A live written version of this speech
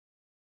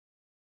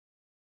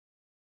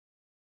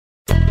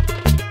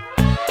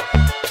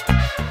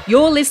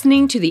You're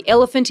listening to the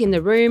Elephant in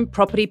the Room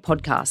Property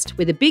Podcast,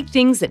 where the big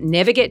things that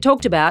never get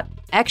talked about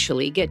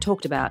actually get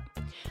talked about.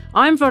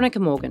 I'm Veronica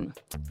Morgan,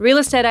 real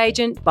estate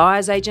agent,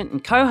 buyer's agent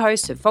and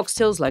co-host of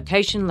Foxtel's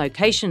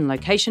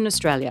Location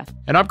Australia.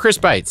 And I'm Chris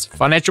Bates,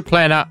 financial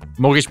planner,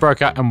 mortgage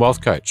broker and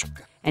wealth coach.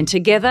 And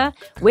together,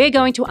 we're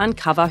going to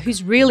uncover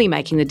who's really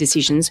making the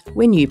decisions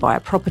when you buy a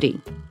property.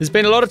 There's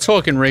been a lot of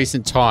talk in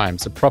recent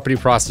times of property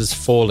prices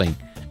falling.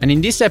 And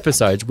in this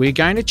episode, we're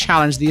going to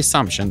challenge the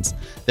assumptions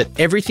that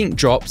everything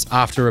drops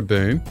after a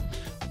boom,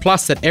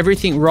 plus that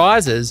everything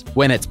rises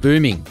when it's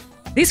booming.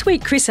 This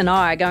week, Chris and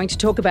I are going to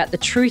talk about the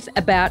truth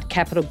about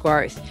capital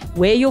growth,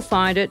 where you'll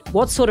find it,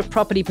 what sort of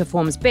property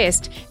performs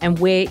best, and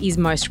where is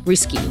most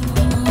risky.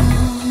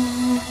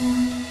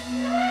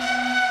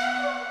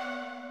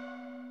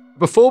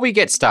 Before we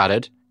get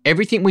started,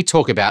 everything we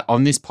talk about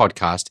on this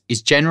podcast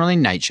is general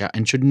in nature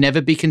and should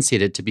never be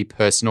considered to be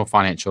personal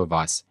financial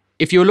advice.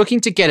 If you're looking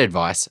to get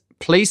advice,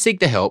 please seek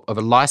the help of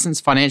a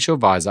licensed financial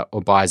advisor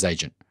or buyer's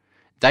agent.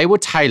 They will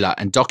tailor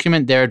and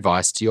document their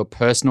advice to your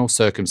personal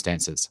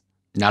circumstances.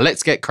 Now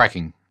let's get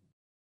cracking.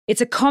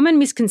 It's a common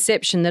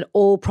misconception that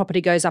all property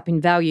goes up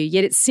in value,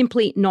 yet it's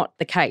simply not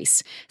the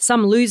case.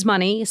 Some lose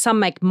money, some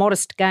make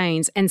modest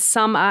gains, and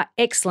some are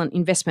excellent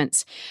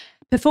investments.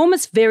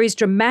 Performance varies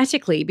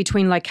dramatically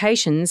between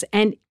locations,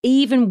 and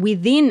even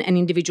within an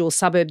individual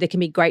suburb there can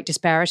be great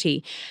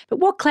disparity. But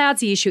what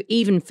clouds the issue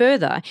even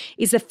further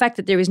is the fact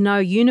that there is no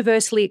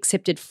universally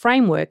accepted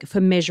framework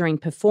for measuring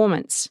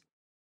performance.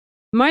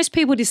 Most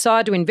people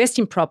decide to invest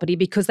in property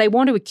because they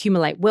want to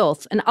accumulate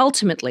wealth and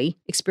ultimately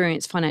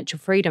experience financial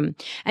freedom.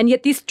 And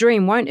yet this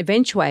dream won't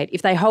eventuate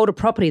if they hold a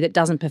property that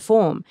doesn't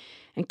perform.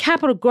 And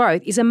capital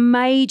growth is a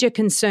major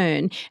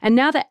concern. And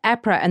now that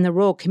APRA and the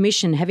Royal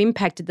Commission have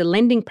impacted the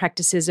lending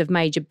practices of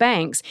major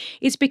banks,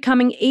 it's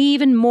becoming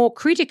even more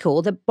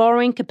critical that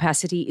borrowing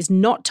capacity is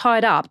not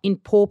tied up in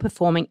poor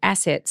performing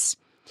assets.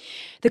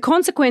 The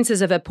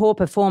consequences of a poor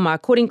performer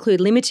could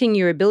include limiting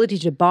your ability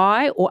to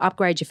buy or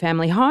upgrade your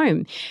family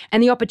home,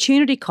 and the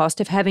opportunity cost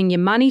of having your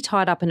money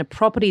tied up in a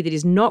property that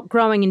is not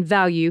growing in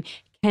value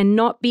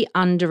cannot be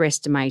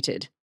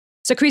underestimated.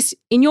 So Chris,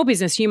 in your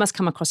business, you must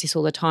come across this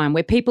all the time,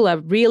 where people are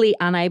really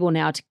unable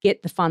now to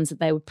get the funds that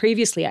they were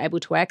previously able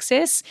to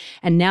access,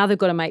 and now they've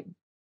got to make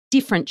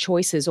different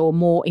choices or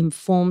more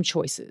informed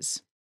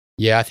choices.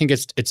 Yeah, I think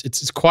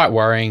it's quite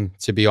worrying,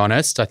 to be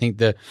honest. I think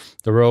the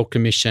Royal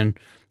Commission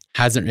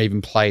hasn't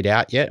even played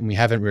out yet, and we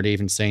haven't really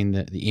even seen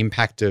the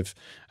impact of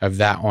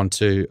that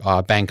onto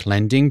bank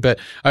lending. But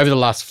over the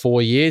last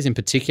 4 years in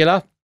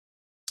particular,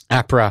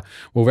 APRA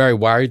were very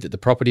worried that the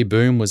property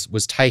boom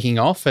was taking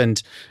off,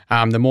 and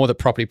the more that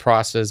property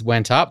prices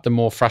went up, the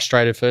more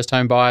frustrated first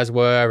home buyers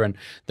were and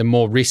the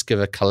more risk of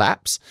a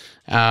collapse.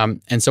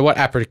 And so what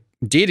APRA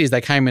did is they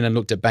came in and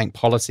looked at bank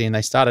policy, and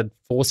they started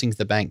forcing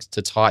the banks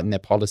to tighten their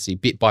policy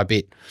bit by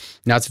bit.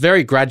 Now it's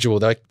very gradual.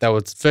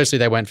 Firstly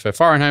they went for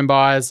foreign home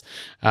buyers,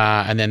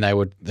 and then they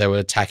would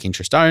attack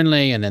interest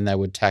only, and then they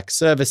would tax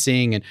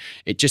servicing, and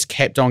it just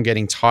kept on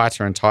getting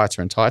tighter and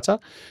tighter and tighter.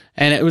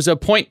 And it was a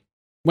point,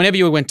 whenever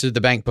you went to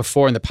the bank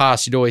before in the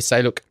past, you'd always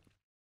say, look,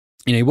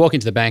 you walk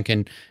into the bank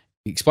and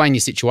explain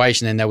your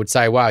situation, and they would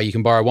say, wow, you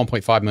can borrow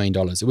 $1.5 million.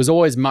 It was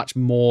always much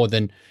more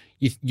than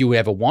you would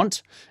ever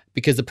want,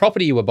 because the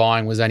property you were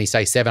buying was only,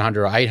 say,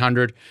 700 or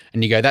 800,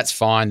 and you go, that's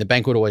fine. The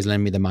bank would always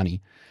lend me the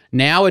money.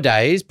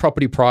 Nowadays,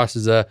 property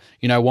prices are,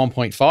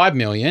 1.5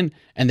 million,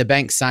 and the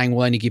bank's saying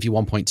we'll only give you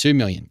 1.2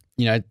 million.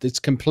 It's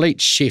a complete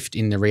shift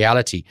in the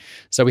reality.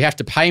 So we have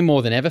to pay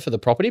more than ever for the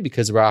property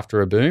because we're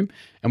after a boom,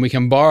 and we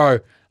can borrow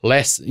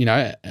less,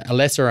 a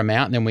lesser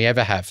amount than we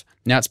ever have.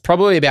 Now, it's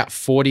probably about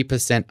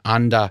 40%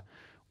 under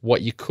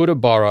what you could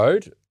have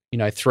borrowed,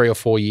 3 or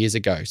 4 years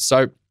ago.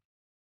 So,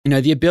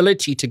 the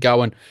ability to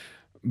go and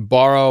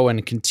borrow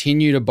and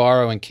continue to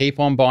borrow and keep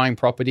on buying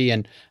property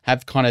and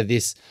have kind of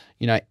this,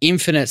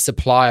 infinite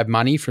supply of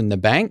money from the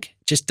bank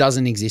just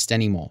doesn't exist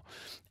anymore.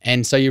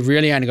 And so you've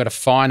really only got a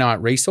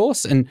finite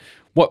resource. And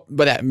what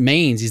that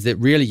means is that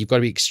really you've got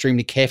to be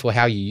extremely careful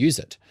how you use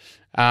it.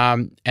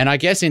 And I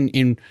guess on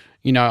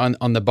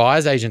the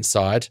buyer's agent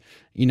side,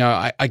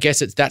 I guess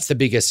that's the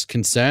biggest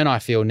concern I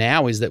feel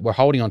now, is that we're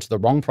holding on to the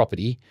wrong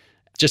property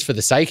just for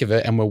the sake of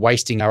it, and we're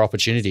wasting our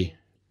opportunity.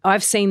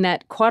 I've seen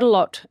that quite a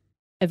lot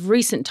of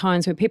recent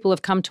times where people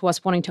have come to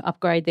us wanting to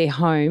upgrade their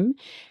home,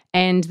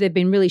 and they've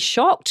been really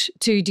shocked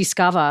to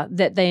discover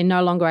that they're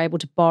no longer able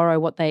to borrow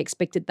what they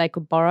expected they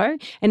could borrow.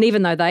 And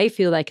even though they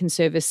feel they can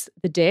service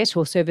the debt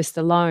or service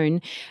the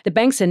loan, the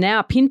banks are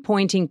now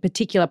pinpointing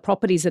particular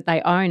properties that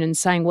they own and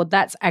saying, well,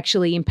 that's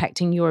actually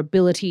impacting your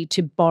ability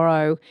to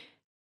borrow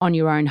on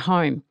your own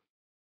home.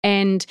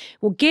 And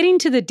we'll get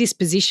into the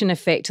disposition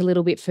effect a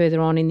little bit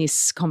further on in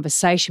this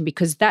conversation,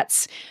 because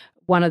that's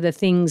one of the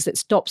things that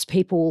stops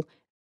people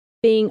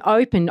being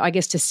open, I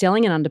guess, to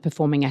selling an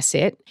underperforming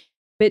asset.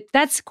 But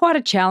that's quite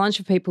a challenge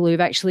for people who've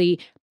actually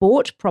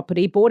bought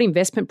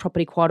investment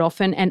property quite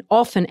often, and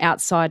often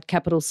outside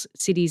capital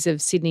cities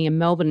of Sydney and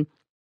Melbourne,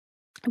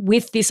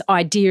 with this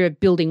idea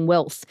of building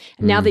wealth.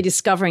 Now they're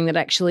discovering that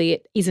actually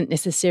it isn't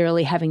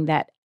necessarily having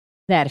that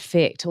that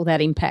effect or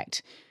that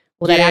impact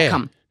or that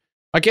outcome?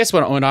 I guess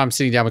when I'm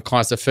sitting down with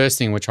clients, the first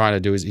thing we're trying to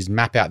do is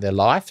map out their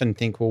life and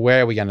think, well,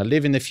 where are we going to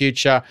live in the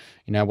future?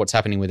 You know, what's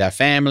happening with our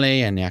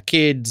family and our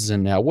kids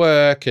and our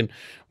work? And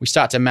we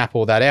start to map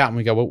all that out and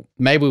we go, well,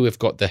 maybe we've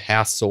got the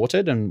house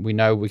sorted and we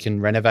know we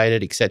can renovate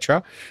it,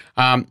 etc.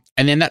 And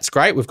then that's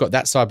great. We've got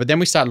that side. But then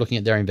we start looking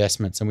at their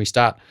investments and we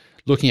start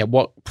looking at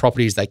what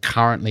properties they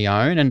currently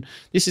own. And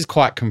this is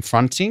quite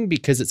confronting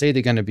because it's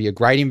either going to be a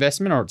great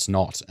investment or it's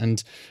not.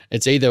 And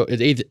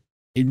it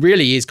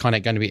really is kind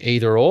of going to be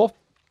either or.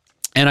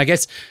 And I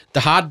guess the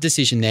hard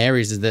decision there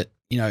is that,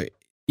 you know,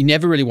 you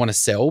never really want to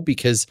sell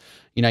because,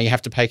 you know, you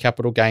have to pay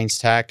capital gains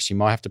tax. You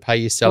might have to pay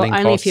your selling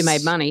costs. Only if you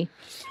made money.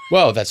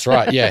 Well, that's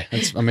right. Yeah.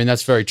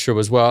 That's very true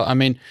as well. I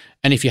mean,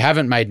 and if you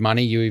haven't made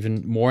money, you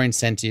even more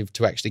incentive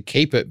to actually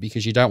keep it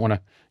because you don't want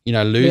to, you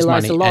know, lose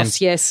Realize money. The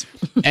loss, yes.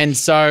 And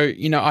so,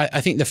 you know,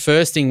 I think the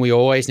first thing we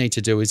always need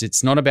to do is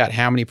it's not about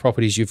how many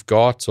properties you've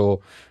got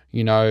or,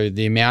 you know,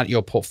 the amount of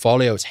your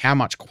portfolio, it's how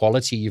much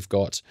quality you've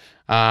got.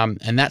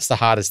 And that's the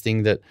hardest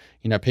thing that,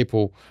 you know,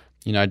 people,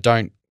 you know,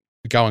 don't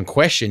go and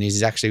question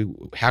is actually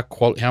how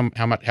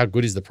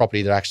good is the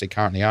property that I actually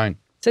currently own.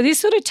 So this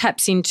sort of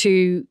taps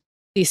into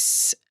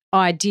this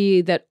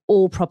idea that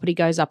all property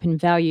goes up in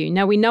value.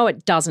 Now, we know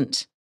it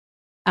doesn't.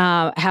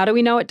 How do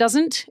we know it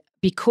doesn't?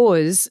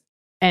 Because,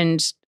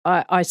 and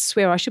I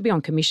swear I should be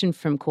on commission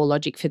from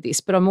CoreLogic for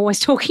this, but I'm always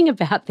talking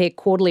about their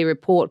quarterly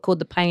report called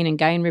the Pain and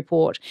Gain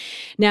Report.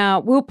 Now,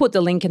 we'll put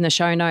the link in the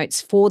show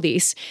notes for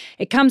this.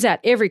 It comes out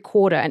every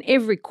quarter, and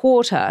every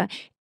quarter,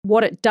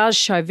 what it does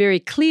show very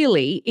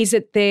clearly is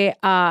that there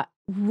are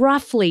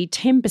roughly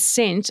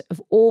 10%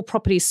 of all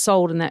properties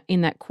sold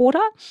in that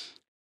quarter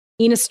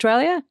in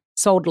Australia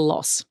sold at a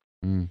loss.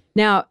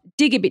 Now,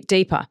 dig a bit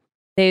deeper.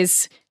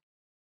 It's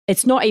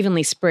not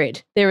evenly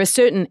spread. There are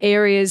certain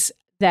areas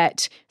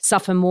that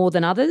suffer more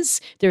than others.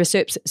 There are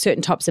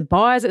certain types of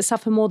buyers that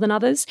suffer more than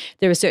others.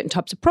 There are certain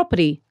types of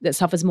property that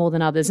suffers more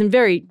than others. And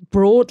very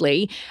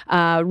broadly,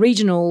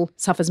 regional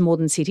suffers more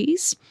than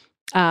cities.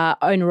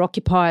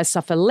 Owner-occupiers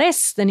suffer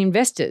less than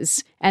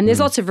investors. And there's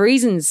lots of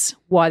reasons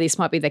why this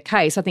might be the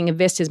case. I think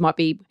investors might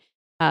be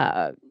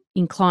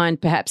inclined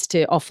perhaps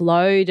to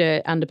offload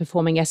an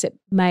underperforming asset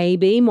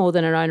maybe more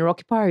than an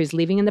owner-occupier who's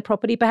living in the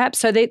property perhaps.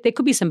 So there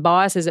could be some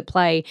biases at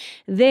play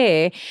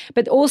there,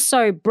 but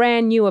also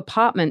brand new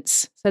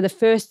apartments. So the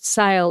first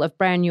sale of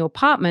brand new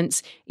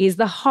apartments is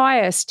the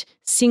highest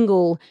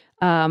single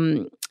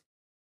class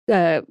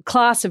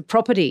of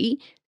property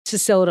to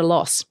sell at a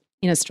loss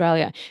in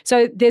Australia.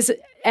 So there's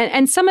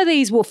and some of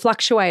these will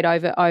fluctuate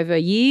over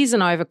years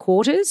and over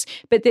quarters,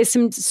 but there's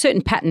some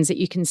certain patterns that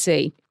you can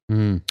see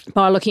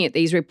by looking at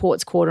these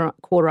reports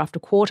quarter after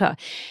quarter.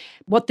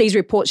 What these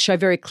reports show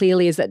very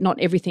clearly is that not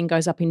everything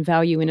goes up in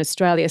value in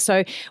Australia.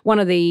 So one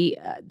of the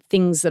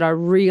things that I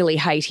really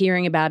hate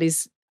hearing about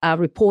is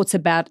reports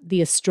about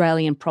the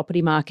Australian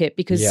property market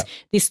because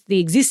the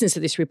existence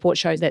of this report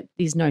shows that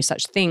there's no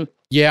such thing.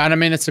 Yeah, and I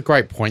mean, it's a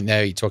great point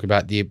there. You talk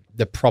about the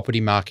property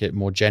market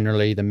more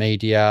generally, the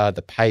media,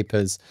 the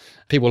papers.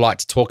 People like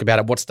to talk about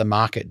it. What's the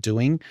market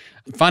doing?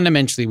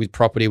 Fundamentally with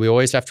property, we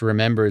always have to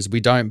remember is we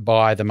don't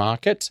buy the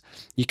market.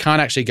 You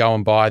can't actually go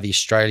and buy the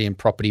Australian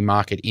property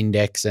market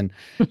index and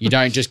you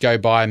don't just go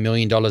buy $1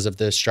 million of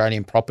the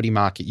Australian property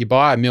market. You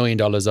buy $1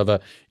 million of a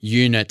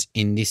unit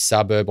in this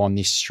suburb on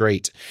this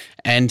street.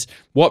 And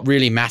what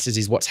really matters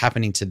is what's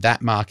happening to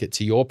that market,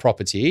 to your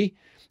property.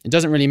 It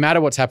doesn't really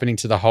matter what's happening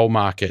to the whole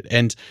market.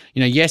 And,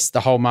 you know, yes, the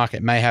whole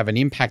market may have an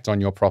impact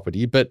on your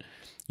property, but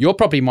your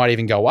property might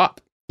even go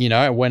up, you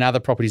know, when other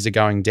properties are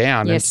going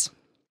down. Yes. And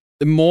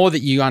the more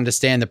that you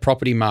understand the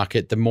property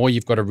market, the more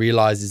you've got to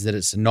realize is that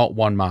it's not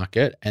one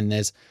market and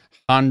there's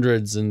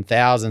hundreds and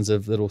thousands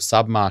of little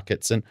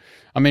sub-markets. And,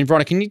 I mean,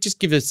 Veronica, can you just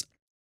give us,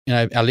 you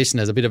know, our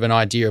listeners a bit of an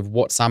idea of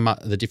what some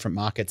of the different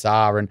markets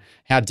are and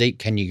how deep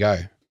can you go?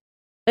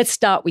 Let's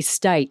start with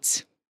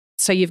states.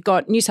 So you've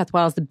got New South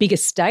Wales, the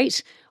biggest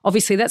state.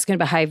 Obviously, that's going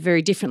to behave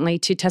very differently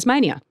to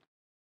Tasmania.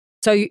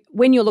 So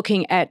when you're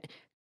looking at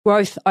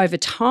growth over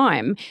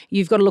time,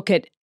 you've got to look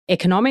at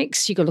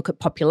economics, you've got to look at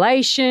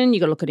population, you've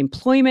got to look at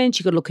employment,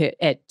 you've got to look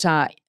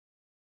at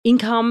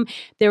income.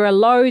 There are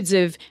loads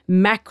of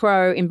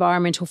macro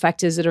environmental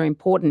factors that are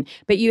important,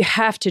 but you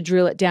have to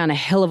drill it down a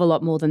hell of a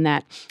lot more than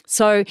that.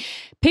 So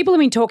people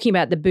have been talking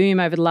about the boom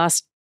over the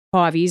last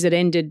 5 years. It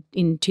ended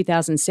in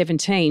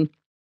 2017.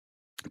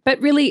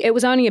 But really, it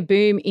was only a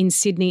boom in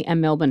Sydney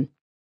and Melbourne.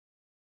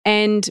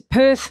 And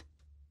Perth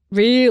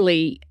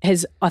really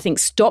has, I think,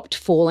 stopped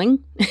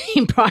falling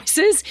in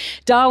prices.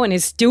 Darwin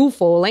is still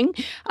falling.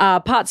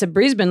 Parts of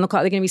Brisbane look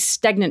like they're going to be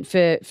stagnant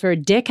for a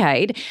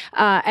decade.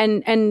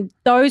 And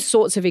those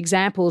sorts of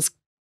examples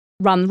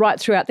run right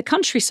throughout the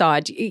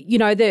countryside. You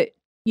know,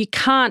 you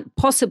can't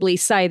possibly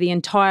say the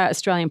entire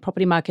Australian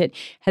property market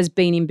has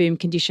been in boom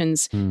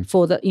conditions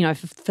for that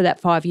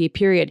 5-year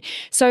period.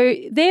 So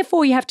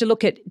therefore, you have to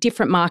look at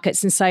different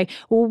markets and say,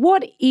 well,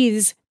 what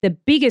is the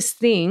biggest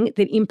thing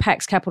that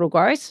impacts capital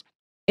growth?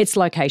 It's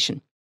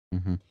location.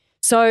 Mm-hmm.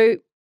 So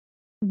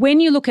when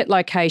you look at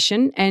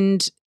location,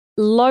 and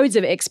loads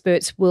of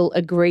experts will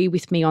agree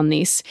with me on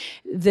this.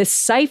 The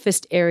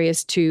safest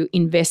areas to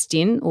invest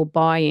in or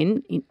buy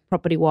in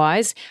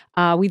property-wise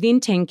are within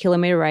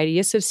 10-kilometre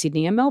radius of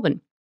Sydney and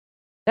Melbourne.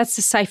 That's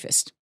the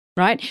safest,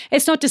 right?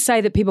 It's not to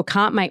say that people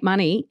can't make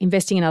money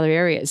investing in other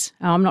areas.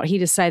 I'm not here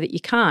to say that you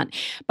can't.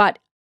 But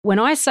when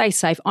I say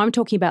safe, I'm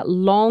talking about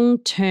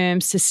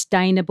long-term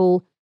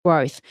sustainable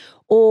growth.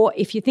 Or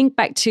if you think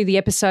back to the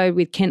episode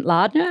with Kent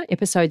Lardner,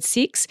 episode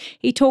 6,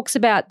 he talks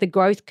about the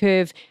growth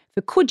curve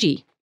for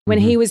Coogee. When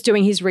he was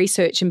doing his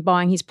research and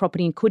buying his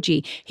property in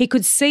Coogee, he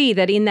could see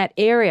that in that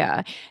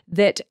area,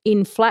 that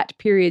in flat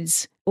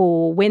periods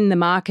or when the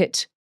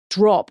market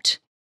dropped,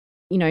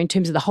 in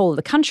terms of the whole of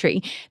the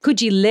country,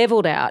 Coogee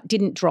leveled out,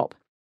 didn't drop.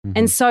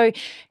 And so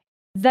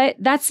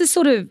that's the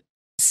sort of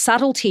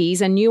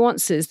subtleties and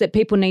nuances that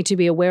people need to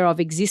be aware of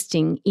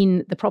existing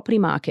in the property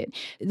market.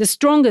 The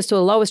strongest or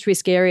lowest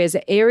risk areas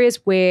are areas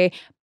where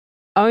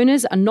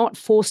owners are not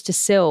forced to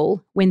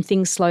sell when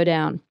things slow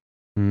down.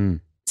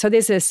 So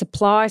there's a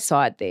supply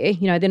side there.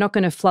 They're not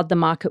going to flood the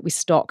market with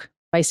stock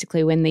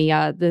basically when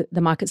the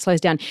market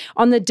slows down.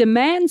 On the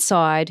demand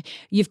side,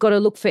 you've got to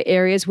look for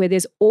areas where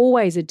there's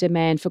always a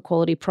demand for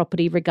quality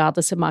property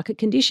regardless of market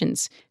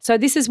conditions. So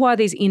this is why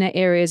these inner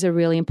areas are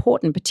really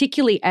important,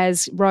 particularly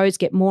as roads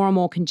get more and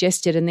more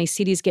congested and these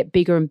cities get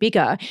bigger and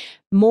bigger.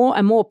 More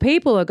and more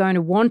people are going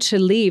to want to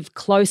live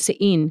closer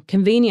in.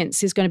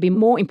 Convenience is going to be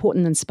more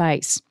important than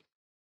space.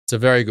 It's a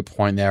very good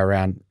point there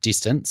around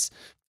distance.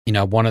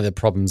 One of the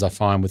problems I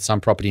find with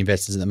some property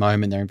investors at the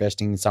moment, they're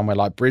investing in somewhere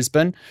like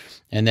Brisbane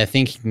and they're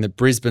thinking that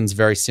Brisbane's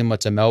very similar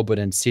to Melbourne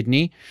and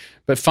Sydney,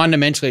 but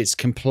fundamentally it's a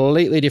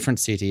completely different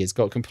city. It's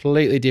got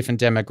completely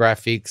different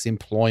demographics,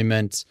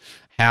 employment,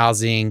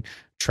 housing,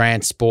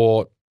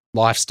 transport,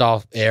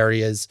 lifestyle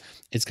areas.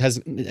 It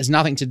has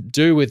nothing to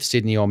do with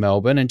Sydney or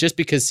Melbourne. And just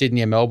because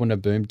Sydney and Melbourne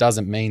have boomed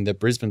doesn't mean that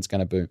Brisbane's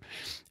going to boom.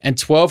 And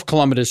 12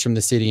 kilometres from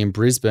the city in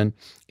Brisbane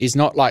is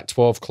not like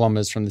 12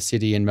 kilometres from the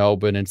city in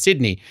Melbourne and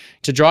Sydney.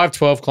 To drive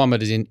 12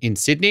 kilometres in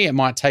Sydney, it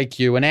might take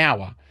you an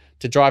hour.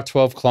 To drive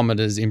 12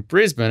 kilometres in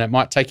Brisbane, it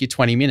might take you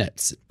 20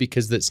 minutes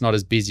because it's not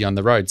as busy on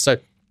the road. So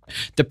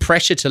the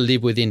pressure to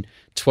live within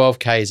 12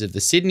 Ks of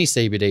the Sydney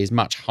CBD is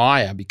much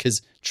higher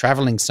because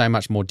traveling's so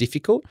much more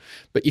difficult.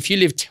 But if you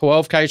live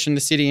 12 Ks from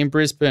the city in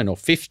Brisbane or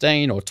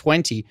 15 or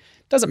 20, it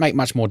doesn't make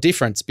much more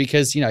difference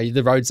because,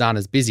 the roads aren't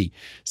as busy.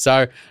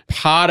 So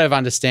part of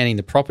understanding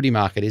the property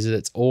market is that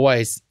it's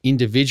always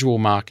individual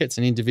markets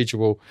and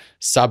individual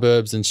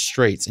suburbs and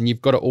streets, and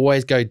you've got to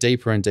always go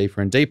deeper and deeper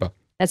and deeper.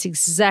 That's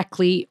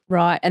exactly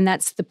right. And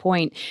that's the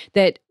point,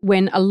 that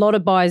when a lot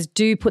of buyers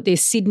do put their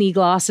Sydney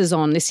glasses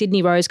on, their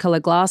Sydney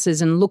rose-coloured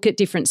glasses, and look at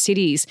different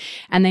cities,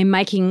 and they're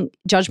making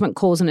judgment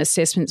calls and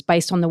assessments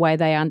based on the way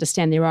they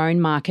understand their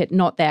own market,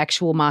 not the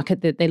actual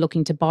market that they're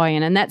looking to buy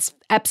in. And that's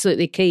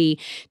absolutely key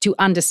to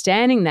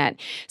understanding that.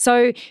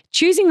 So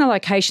choosing the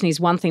location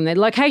is one thing. The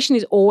location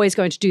is always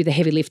going to do the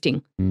heavy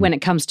lifting when it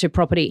comes to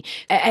property.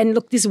 And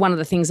look, this is one of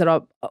the things that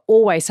I'm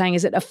always saying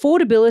is that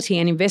affordability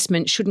and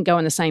investment shouldn't go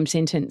in the same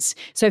sentence.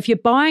 So if you're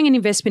buying an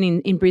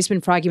investment in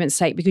Brisbane, for argument's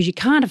sake, because you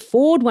can't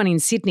afford one in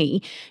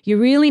Sydney, you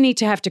really need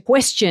to have to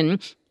question,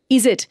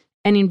 is it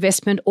an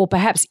investment, or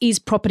perhaps is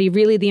property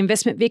really the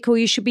investment vehicle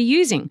you should be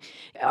using?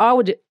 I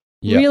would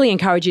really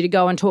encourage you to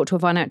go and talk to a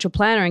financial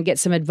planner and get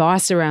some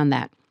advice around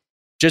that.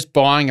 Just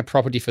buying a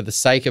property for the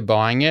sake of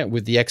buying it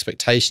with the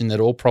expectation that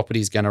all property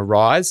is going to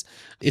rise,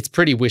 it's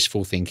pretty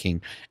wishful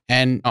thinking.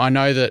 And I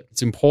know that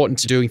it's important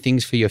to doing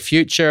things for your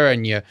future,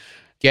 and you're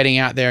getting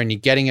out there and you're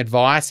getting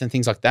advice and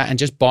things like that, and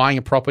just buying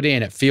a property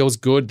and it feels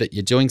good that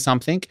you're doing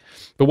something.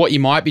 But what you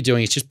might be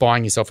doing is just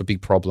buying yourself a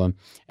big problem.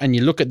 And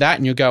you look at that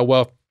and you go,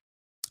 well,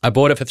 I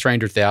bought it for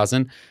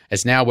 $300,000.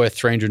 It's now worth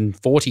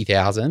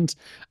 $340,000.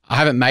 I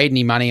haven't made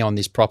any money on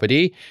this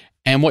property.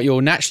 And what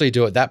you'll naturally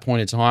do at that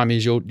point in time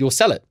is you'll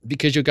sell it,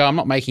 because you'll go, I'm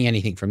not making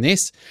anything from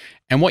this.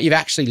 And what you've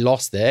actually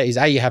lost there is,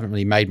 you haven't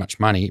really made much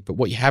money, but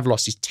what you have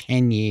lost is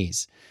 10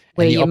 years.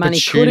 Where your money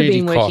could have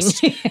been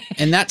working.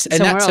 And that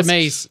to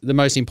me is the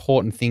most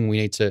important thing we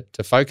need to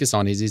focus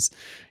on is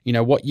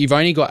what you've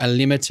only got a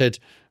limited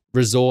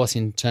resource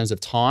in terms of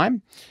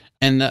time.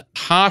 And the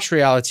harsh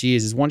reality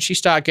is once you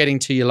start getting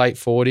to your late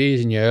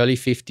 40s and your early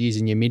 50s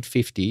and your mid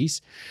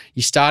 50s,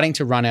 you're starting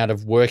to run out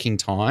of working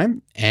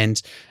time.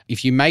 And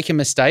if you make a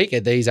mistake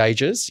at these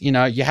ages, you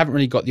haven't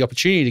really got the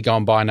opportunity to go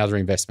and buy another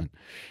investment.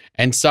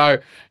 And so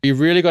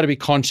you've really got to be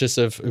conscious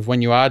of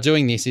when you are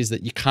doing this is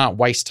that you can't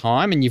waste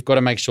time, and you've got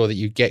to make sure that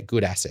you get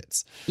good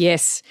assets.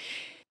 Yes.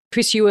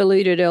 Chris, you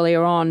alluded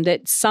earlier on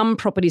that some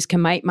properties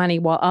can make money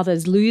while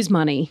others lose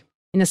money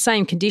in the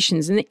same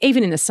conditions and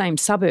even in the same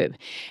suburb.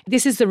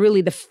 This is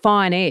really the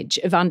fine edge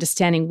of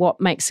understanding what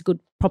makes a good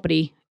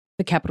property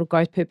for capital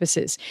growth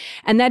purposes.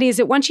 And that is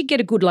that once you get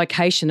a good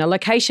location, a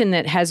location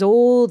that has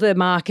all the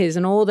markers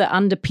and all the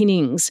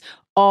underpinnings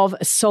of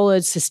a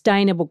solid,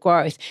 sustainable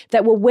growth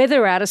that will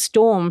weather out a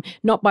storm,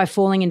 not by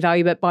falling in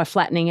value, but by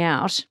flattening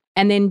out.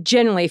 And then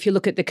generally, if you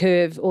look at the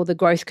curve or the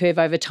growth curve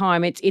over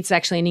time, it's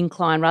actually an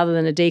incline rather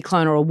than a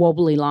decline or a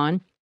wobbly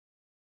line.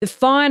 The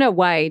finer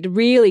way to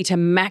really to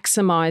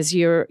maximize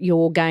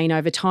your gain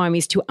over time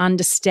is to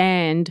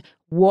understand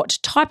what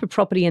type of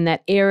property in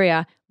that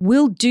area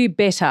will do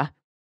better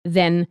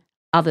than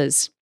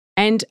others.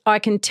 And I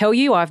can tell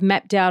you, I've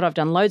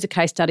done loads of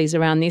case studies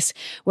around this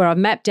where I've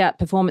mapped out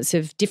performance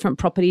of different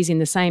properties in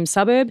the same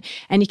suburb,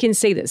 and you can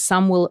see that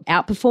some will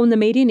outperform the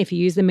median if you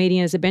use the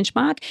median as a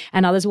benchmark,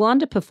 and others will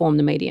underperform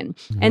the median.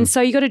 And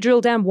so you got to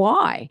drill down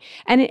why.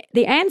 And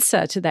the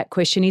answer to that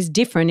question is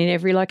different in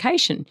every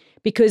location,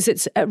 because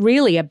it's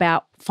really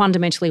about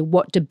fundamentally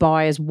what do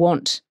buyers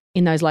want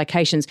in those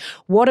locations.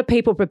 What are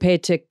people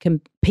prepared to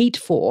compete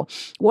for?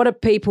 What do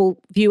people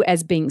view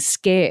as being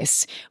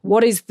scarce?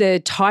 What is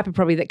the type of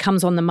property that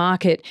comes on the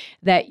market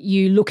that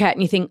you look at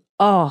and you think,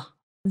 oh,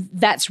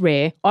 that's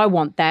rare, I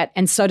want that,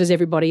 and so does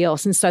everybody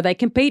else. And so they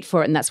compete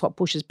for it, and that's what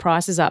pushes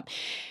prices up.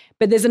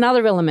 But there's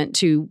another element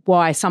to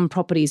why some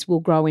properties will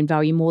grow in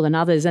value more than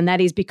others, and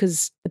that is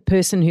because the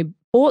person who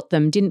bought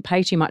them didn't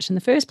pay too much in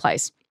the first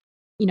place.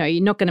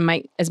 You're not going to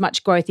make as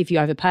much growth if you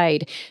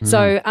overpaid.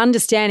 So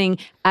understanding,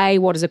 A,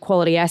 what is a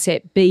quality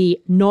asset, B,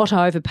 not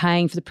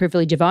overpaying for the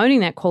privilege of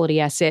owning that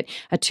quality asset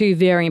are two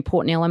very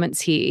important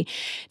elements here.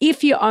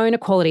 If you own a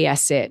quality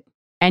asset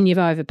and you've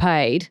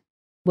overpaid,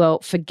 well,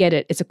 forget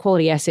it. It's a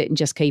quality asset and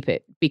just keep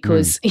it,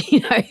 because,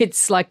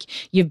 it's like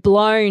you've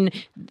blown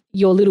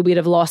your little bit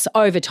of loss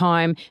over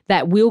time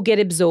that will get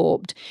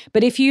absorbed.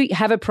 But if you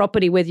have a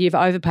property, whether you've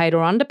overpaid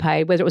or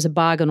underpaid, whether it was a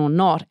bargain or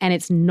not, and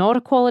it's not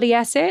a quality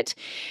asset,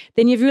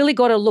 then you've really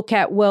got to look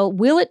at, well,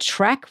 will it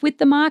track with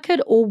the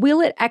market or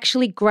will it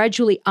actually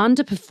gradually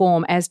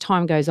underperform as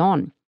time goes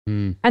on?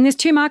 And there's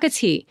two markets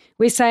here.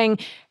 We're saying,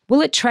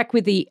 will it track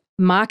with the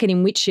market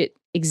in which it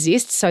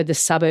exists, so the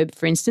suburb,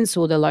 for instance,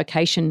 or the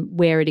location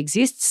where it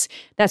exists?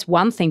 That's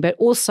one thing, but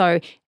also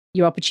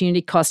your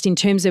opportunity cost in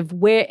terms of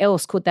where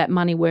else could that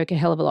money work a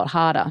hell of a lot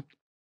harder.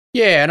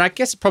 Yeah, and I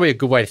guess probably a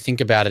good way to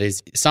think about it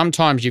is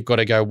sometimes you've got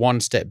to go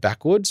one step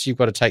backwards. You've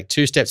got to take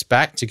 2 steps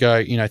back to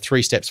go,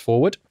 3 steps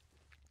forward.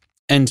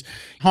 And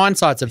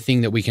hindsight's a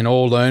thing that we can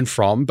all learn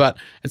from, but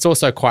it's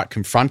also quite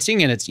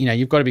confronting, and it's,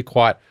 you've got to be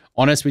quite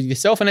honest with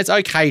yourself. And it's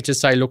okay to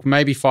say, look,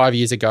 maybe 5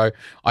 years ago,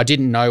 I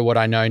didn't know what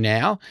I know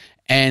now.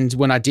 And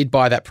when I did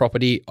buy that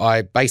property,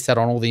 I based that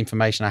on all the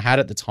information I had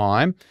at the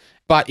time.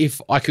 But if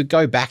I could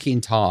go back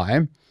in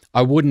time,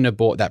 I wouldn't have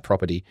bought that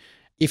property.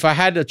 If I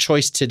had a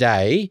choice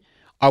today,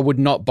 I would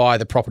not buy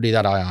the property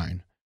that I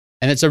own.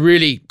 And it's a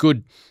really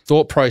good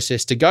thought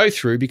process to go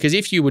through, because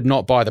if you would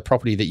not buy the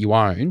property that you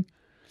own,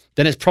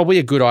 then it's probably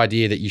a good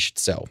idea that you should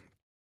sell,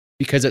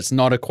 because it's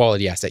not a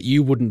quality asset.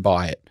 You wouldn't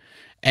buy it.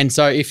 And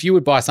so if you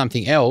would buy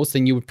something else,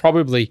 then you would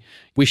probably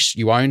wish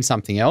you owned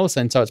something else.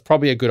 And so it's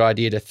probably a good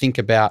idea to think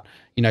about,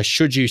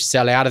 should you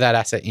sell out of that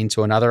asset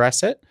into another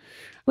asset?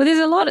 Well, there's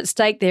a lot at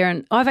stake there,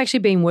 and I've actually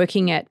been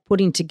working at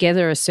putting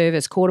together a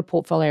service called a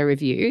portfolio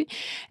review,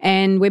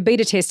 and we're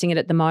beta testing it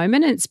at the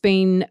moment. It's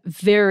been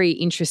very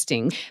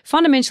interesting.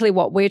 Fundamentally,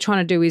 what we're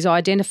trying to do is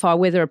identify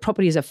whether a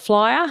property is a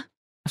flyer,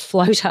 a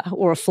floater,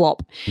 or a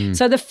flop.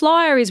 So the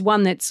flyer is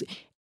one that's,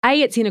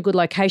 A, it's in a good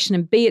location,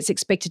 and B, it's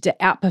expected to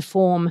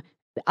outperform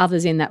the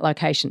others in that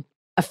location.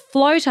 A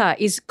floater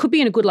could be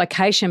in a good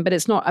location, but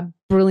it's not a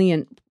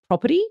brilliant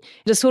property.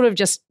 It'll sort of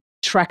just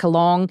track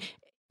along.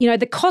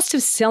 The cost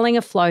of selling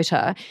a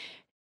floater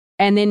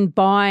and then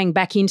buying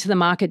back into the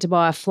market to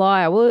buy a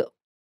flyer, well,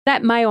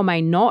 that may or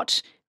may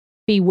not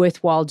be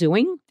worthwhile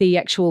doing. The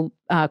actual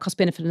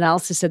cost-benefit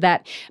analysis of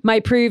that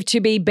may prove to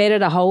be better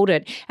to hold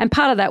it. And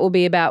part of that will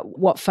be about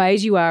what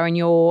phase you are in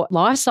your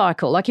life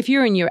cycle. Like if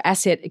you're in your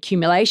asset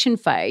accumulation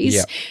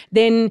phase,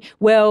 then,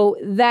 well,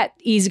 that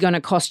is going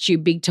to cost you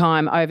big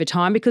time over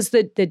time, because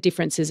the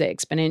differences are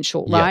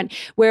exponential, right?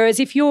 Whereas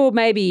if you're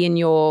maybe in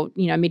your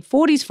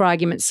mid-40s, for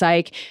argument's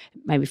sake,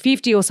 maybe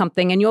 50 or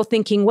something, and you're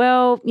thinking,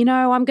 well,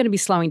 I'm going to be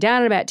slowing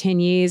down in about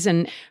 10 years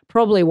and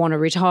probably want to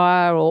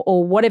retire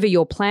or whatever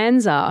your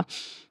plans are,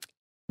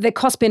 the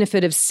cost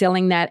benefit of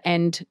selling that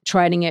and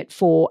trading it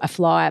for a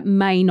flyer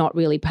may not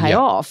really pay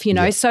off,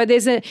 So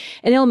there's an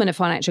element of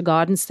financial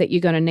guidance that you're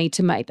going to need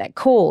to make that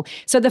call.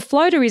 So the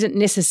floater isn't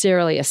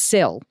necessarily a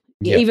sell,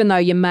 even though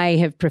you may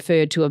have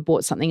preferred to have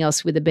bought something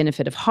else with the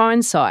benefit of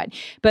hindsight.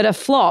 But a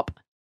flop,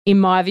 in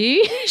my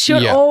view,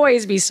 should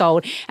always be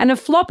sold. And a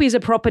flop is a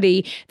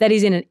property that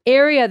is in an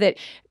area that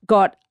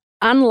got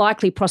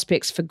unlikely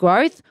prospects for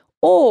growth,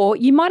 or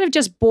you might have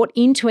just bought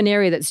into an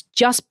area that's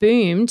just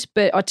boomed,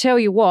 but I tell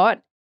you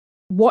what,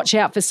 watch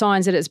out for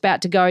signs that it's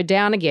about to go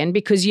down again,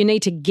 because you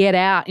need to get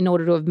out in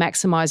order to have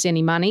maximised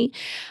any money.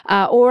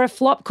 Or a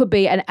flop could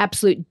be an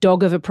absolute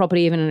dog of a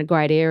property, even in a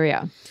great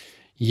area.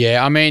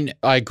 Yeah, I mean,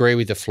 I agree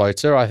with the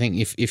floater. I think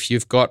if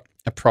you've got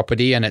a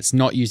property and it's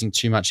not using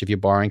too much of your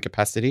borrowing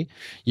capacity,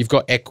 you've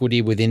got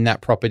equity within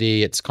that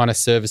property, it's kind of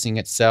servicing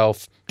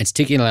itself, it's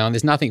ticking along,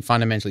 there's nothing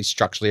fundamentally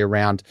structurally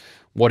around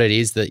what it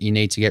is that you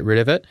need to get rid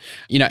of it.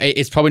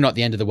 It's probably not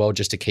the end of the world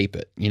just to keep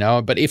it,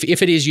 But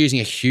if it is using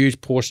a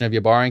huge portion of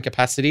your borrowing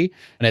capacity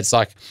and it's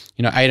like,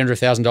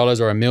 $800,000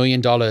 or $1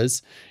 million,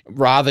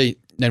 rather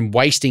than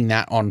wasting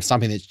that on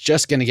something that's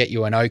just going to get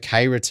you an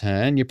okay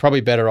return, you're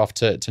probably better off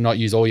to not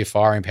use all your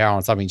firing power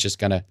on something that's just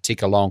going to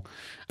tick along.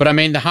 But I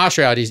mean, the harsh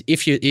reality is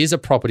if it is a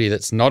property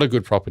that's not a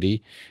good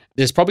property,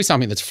 there's probably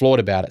something that's flawed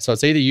about it. So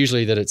it's either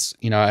usually that it's,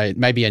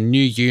 maybe a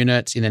new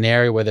unit in an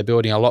area where they're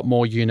building a lot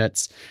more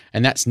units,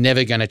 and that's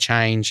never going to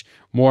change.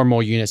 More and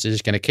more units are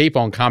just going to keep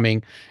on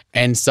coming.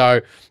 And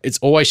so it's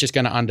always just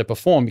going to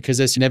underperform because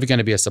there's never going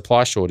to be a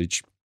supply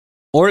shortage.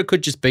 Or it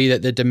could just be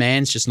that the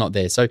demand's just not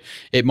there. So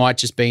it might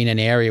just be in an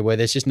area where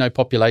there's just no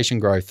population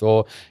growth,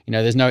 or,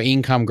 there's no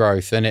income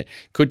growth. And it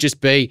could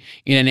just be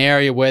in an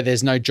area where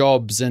there's no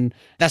jobs, and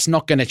that's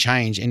not going to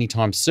change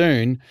anytime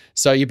soon.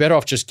 So you're better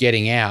off just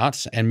getting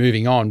out and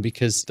moving on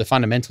because the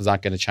fundamentals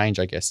aren't going to change,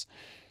 I guess.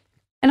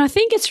 And I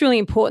think it's really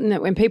important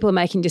that when people are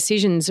making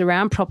decisions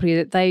around property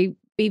that they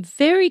be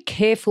very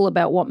careful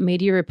about what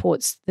media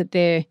reports that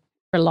they're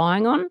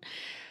relying on.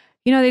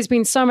 There's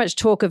been so much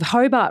talk of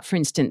Hobart, for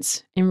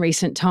instance, in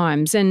recent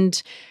times.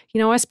 And,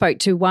 I spoke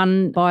to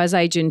one buyer's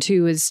agent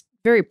who was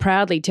very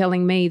proudly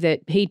telling me that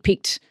he'd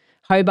picked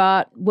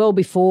Hobart well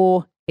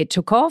before it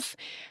took off.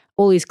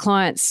 All his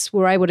clients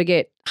were able to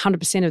get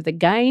 100% of the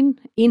gain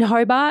in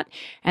Hobart.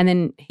 And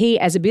then he,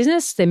 as a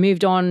business, they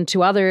moved on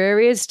to other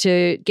areas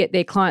to get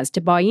their clients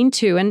to buy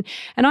into. And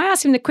I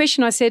asked him the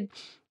question, I said,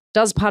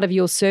 does part of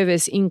your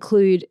service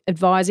include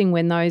advising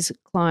when those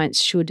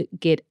clients should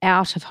get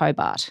out of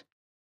Hobart?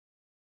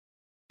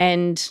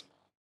 And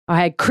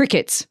I had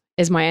crickets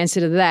as my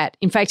answer to that.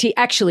 In fact, he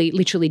actually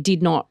literally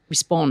did not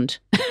respond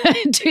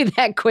to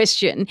that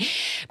question.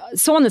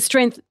 So on the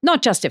strength,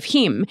 not just of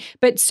him,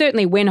 but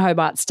certainly when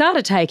Hobart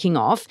started taking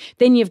off,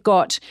 then you've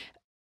got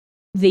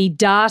the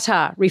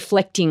data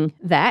reflecting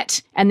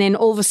that, and then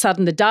all of a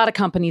sudden the data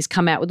companies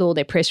come out with all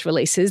their press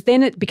releases.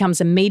 Then it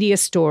becomes a media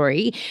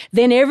story.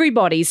 Then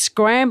everybody's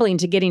scrambling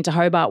to get into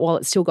Hobart while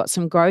it's still got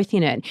some growth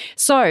in it.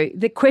 So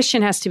the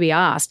question has to be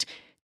asked,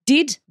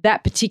 did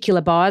that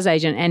particular buyer's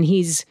agent and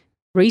his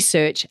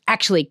research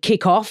actually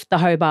kick off the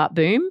Hobart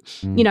boom?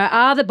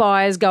 Are the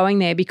buyers going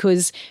there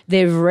because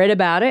they've read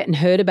about it and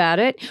heard about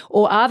it,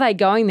 or are they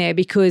going there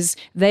because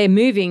they're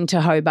moving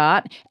to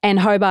Hobart and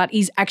Hobart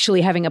is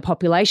actually having a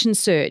population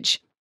surge?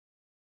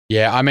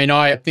 Yeah, I mean,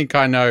 I think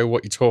I know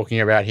what you're talking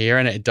about here,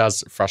 and it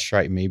does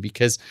frustrate me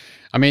because,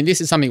 this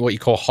is something what you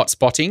call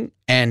hotspotting,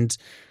 and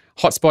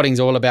hotspotting is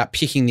all about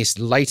picking this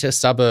later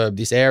suburb,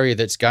 this area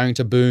that's going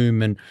to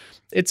boom, and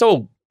it's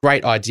all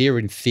great idea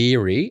in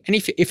theory. And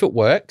if it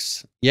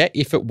works,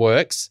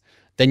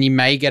 then you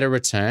may get a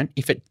return.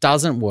 If it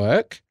doesn't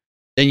work,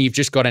 then you've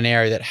just got an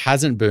area that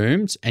hasn't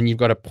boomed and you've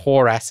got a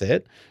poor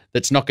asset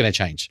that's not going to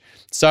change.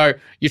 So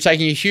you're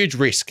taking a huge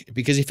risk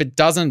because if it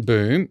doesn't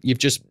boom, you've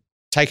just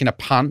taken a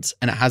punt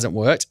and it hasn't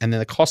worked. And then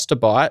the cost to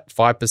buy it,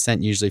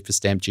 5% usually for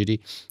stamp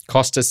duty,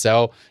 cost to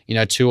sell,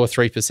 2 or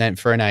 3%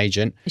 for an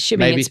agent.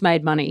 Assuming it's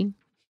made money.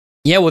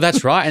 Yeah, well,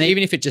 that's right. And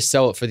even if it just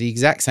sell it for the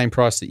exact same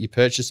price that you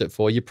purchased it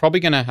for, you're probably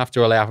going to have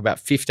to allow for about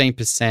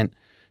 15%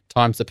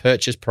 times the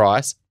purchase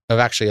price of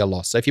actually a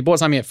loss. So if you bought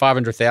something at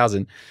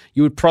 $500,000,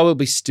 you would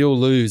probably still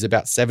lose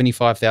about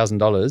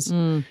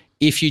 $75,000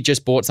 if you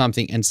just bought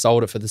something and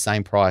sold it for the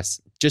same price,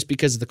 just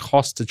because the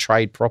cost to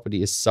trade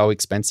property is so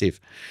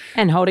expensive.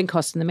 And holding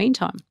costs in the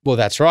meantime. Well,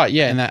 that's right.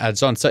 Yeah, and that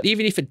adds on. So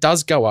even if it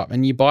does go up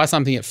and you buy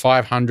something at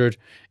 $500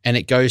 and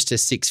it goes to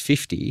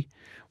 $650,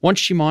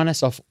 once you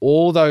minus off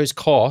all those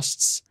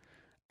costs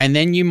and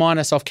then you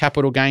minus off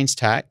capital gains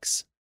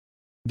tax,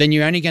 then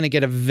you're only going to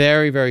get a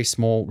very, very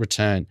small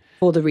return.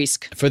 For the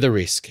risk.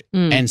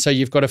 And so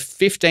you've got a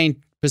 15%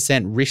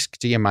 risk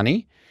to your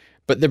money,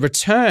 but the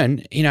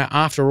return,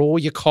 after all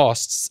your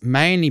costs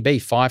may only be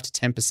 5 to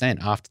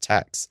 10% after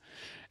tax.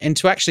 And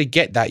to actually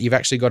get that, you've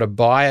actually got to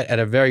buy it at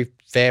a very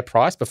fair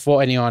price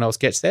before anyone else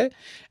gets there.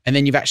 And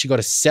then you've actually got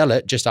to sell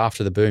it just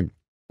after the boom.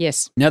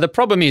 Yes. Now, the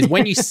problem is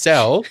when you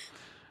sell,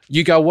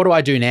 you go, what do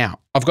I do now?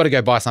 I've got to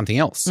go buy something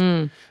else.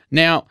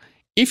 Now,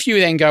 if you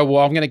then go,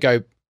 well, I'm going to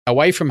go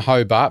away from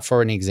Hobart,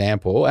 for an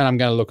example, and I'm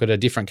going to look at a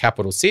different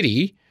capital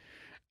city,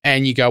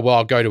 and you go, well,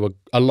 I'll go to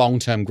a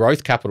long-term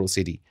growth capital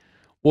city.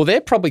 Well,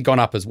 they're probably gone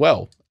up as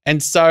well.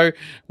 And so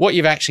what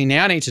you've actually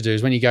now need to do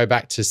is when you go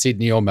back to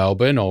Sydney or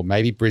Melbourne or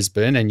maybe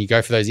Brisbane and you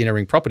go for those inner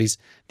ring properties,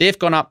 they've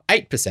gone up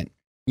 8%,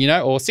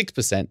 or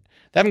 6%. They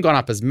haven't gone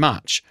up as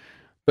much.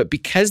 But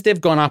because they've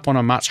gone up on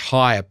a much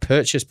higher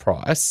purchase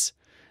price,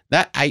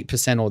 that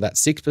 8% or that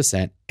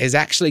 6% has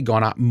actually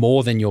gone up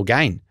more than your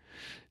gain.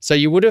 So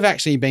you would have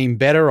actually been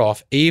better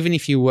off, even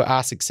if you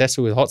are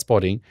successful with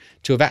hotspotting,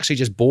 to have actually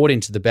just bought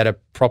into the better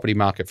property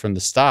market from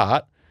the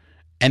start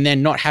and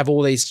then not have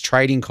all these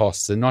trading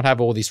costs and not have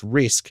all this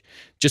risk,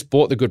 just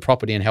bought the good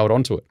property and held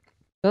on to it.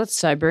 Well, that's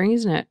sobering,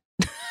 isn't it?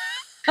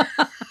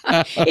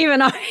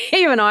 Even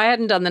I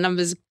hadn't done the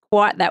numbers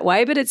quite that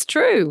way, but it's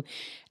true.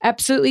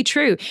 Absolutely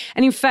true.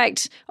 And in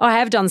fact, I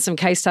have done some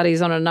case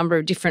studies on a number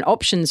of different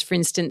options, for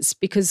instance,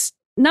 because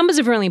numbers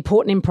are really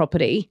important in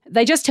property.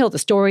 They just tell the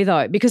story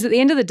though, because at the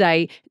end of the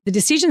day, the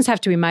decisions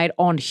have to be made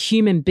on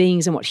human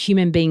beings and what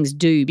human beings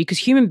do, because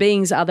human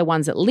beings are the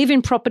ones that live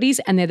in properties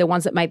and they're the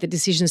ones that make the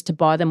decisions to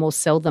buy them or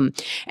sell them.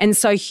 And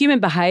so human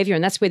behaviour,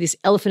 and that's where this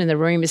elephant in the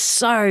room is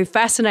so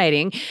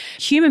fascinating,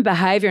 human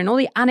behaviour and all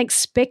the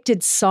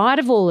unexpected side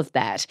of all of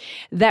that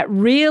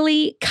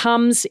really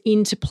comes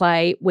into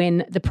play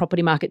when the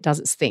property market does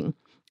its thing.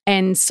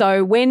 And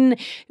so when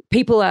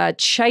people are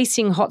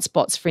chasing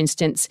hotspots, for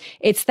instance,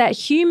 it's that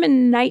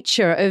human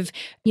nature of,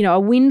 a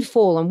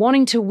windfall and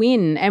wanting to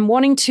win and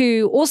wanting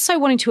to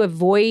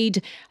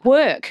avoid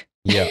work.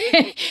 Yeah.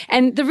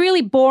 And the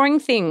really boring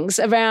things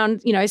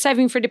around,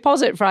 saving for a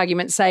deposit, for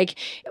argument's sake,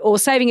 or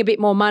saving a bit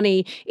more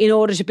money in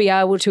order to be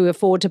able to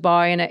afford to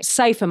buy in a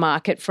safer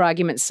market, for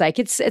argument's sake.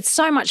 It's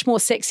so much more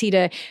sexy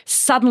to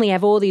suddenly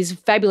have all these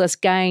fabulous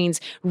gains,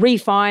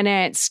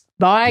 refinance,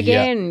 buy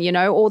again,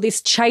 all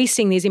this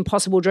chasing these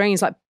impossible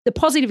dreams, like the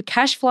positive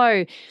cash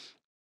flow.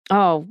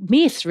 Oh,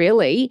 myth,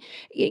 really.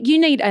 You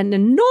need an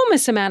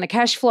enormous amount of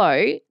cash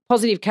flow,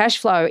 positive cash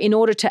flow, in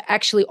order to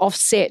actually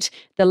offset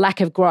the lack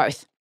of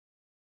growth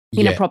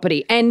in a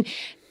property. And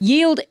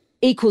yield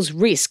equals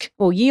risk,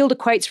 or yield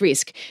equates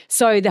risk.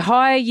 So the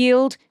higher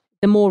yield,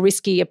 the more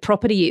risky a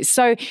property is.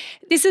 So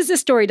this is a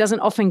story that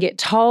doesn't often get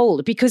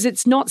told because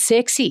it's not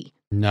sexy.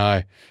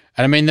 No.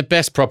 And I mean, the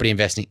best property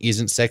investing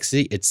isn't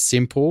sexy. It's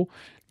simple.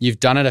 You've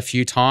done it a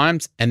few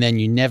times and then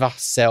you never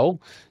sell,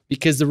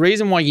 because the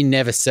reason why you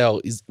never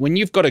sell is when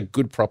you've got a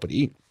good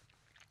property,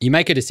 you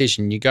make a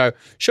decision. You go,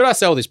 should I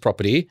sell this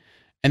property?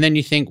 And then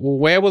you think, well,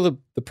 where will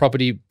the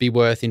property be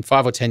worth in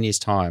 5 or 10 years'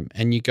 time?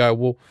 And you go,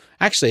 well,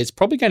 actually, it's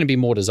probably going to be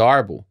more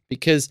desirable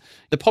because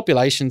the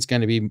population's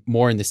going to be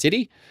more in the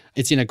city.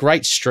 It's in a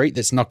great street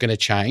that's not going to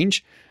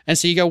change. And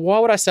so you go, why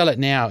would I sell it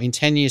now? In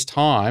 10 years'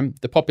 time,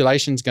 the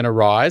population's going to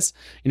rise.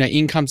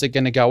 Incomes are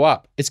going to go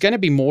up. It's going to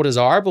be more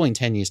desirable in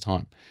 10 years'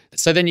 time.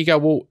 So then you go,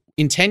 well,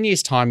 in 10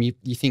 years' time, you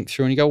think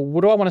through and you go, well,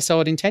 what do I want to sell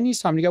it in 10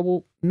 years' time? And you go,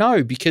 well,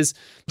 no, because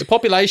the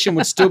population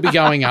would still be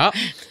going up.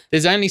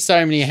 There's only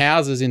so many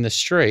houses in the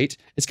street.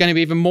 It's going to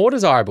be even more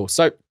desirable.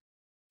 So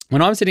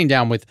when I'm sitting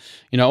down with,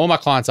 all my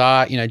clients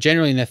are,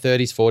 generally in their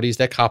 30s, 40s,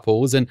 they're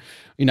couples and,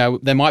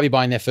 they might be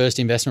buying their first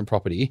investment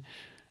property.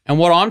 And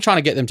what I'm trying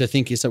to get them to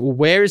think is, well,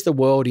 where is the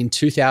world in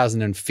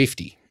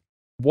 2050?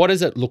 What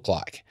does it look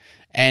like?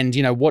 And,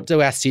 what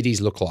do our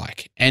cities look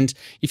like? And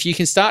if you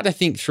can start to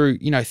think through,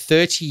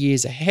 30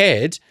 years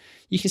ahead,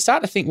 you can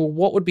start to think, well,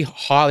 what would be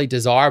highly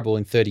desirable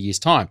in 30 years'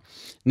 time?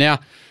 Now,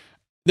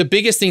 the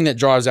biggest thing that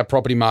drives our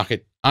property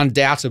market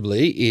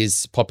undoubtedly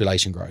is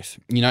population growth.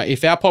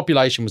 If our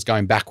population was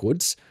going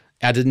backwards,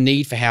 our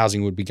need for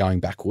housing would be going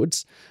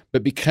backwards.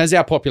 But because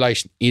our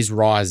population is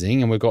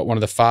rising and we've got one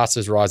of the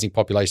fastest rising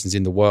populations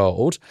in the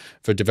world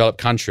for developed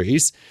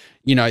countries,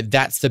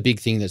 that's the big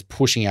thing that's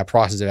pushing our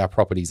prices of our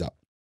properties up.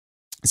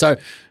 So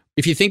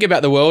if you think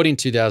about the world in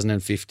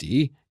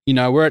 2050,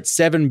 we're at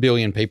 7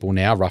 billion people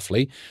now,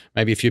 roughly.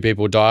 Maybe a few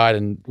people died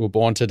and were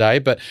born today.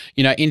 But,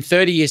 in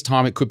 30 years'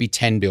 time, it could be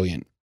 10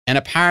 billion. And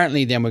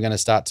apparently then we're going to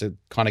start to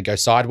kind of go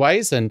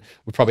sideways and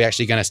we're probably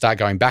actually going to start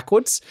going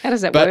backwards. How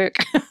does that work?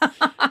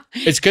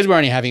 It's because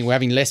we're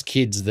having less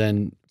kids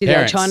than The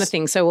parents. China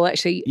thing. So we'll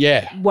actually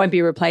won't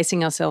be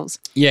replacing ourselves.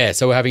 Yeah.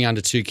 So we're having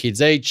under 2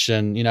 kids each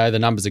and, the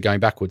numbers are going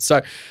backwards.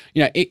 So,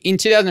 in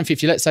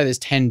 2050, let's say there's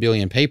 10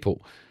 billion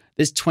people.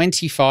 There's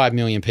 25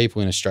 million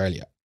people in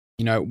Australia.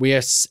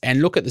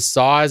 And look at the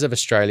size of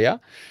Australia.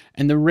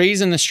 And the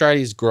reason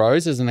Australia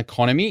grows as an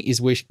economy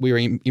is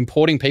we're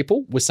importing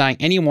people. We're saying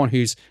anyone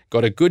who's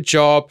got a good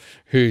job,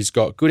 who's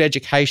got good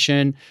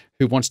education,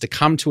 who wants to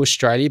come to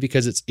Australia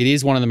because it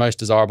is one of the most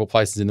desirable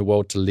places in the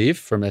world to live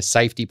from a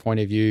safety point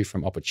of view,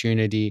 from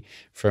opportunity,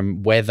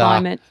 from weather,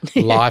 climate,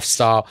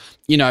 lifestyle.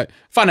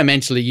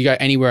 Fundamentally, you go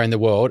anywhere in the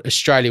world,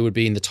 Australia would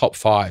be in the top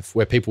 5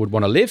 where people would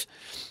want to live.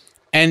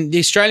 And the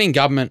Australian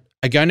government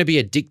are going to be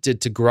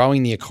addicted to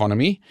growing the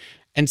economy.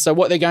 And so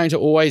what they're going to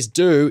always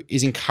do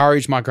is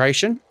encourage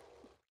migration.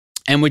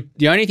 And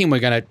the only thing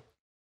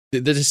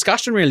the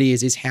discussion really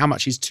is how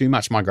much is too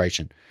much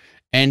migration.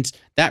 And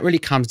that really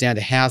comes down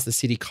to how's the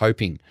city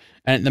coping.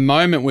 And at the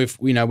moment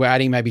we're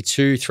adding maybe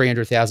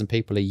 200,000-300,000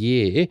 people a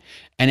year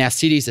and our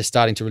cities are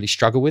starting to really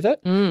struggle with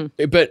it.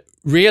 But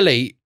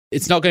really,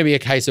 it's not going to be a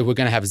case of we're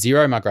going to have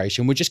zero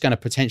migration. We're just going to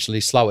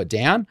potentially slow it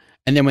down.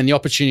 And then when the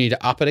opportunity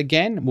to up it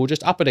again, we'll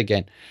just up it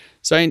again.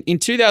 So in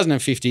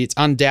 2050, it's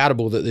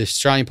undoubtable that the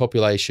Australian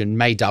population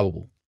may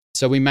double.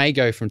 So we may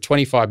go from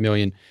 25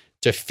 million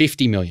to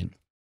 50 million.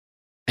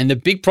 And the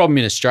big problem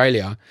in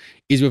Australia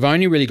is we've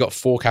only really got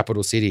 4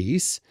 capital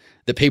cities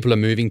that people are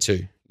moving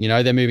to.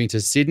 They're moving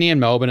to Sydney and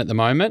Melbourne at the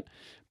moment,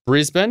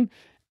 Brisbane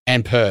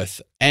and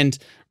Perth. And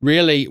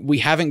really, we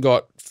haven't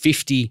got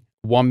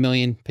 51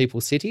 million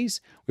people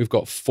cities. We've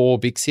got 4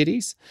 big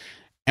cities.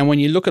 And when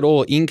you look at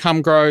all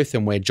income growth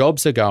and where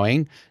jobs are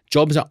going,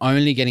 jobs are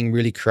only getting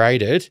really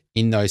created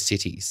in those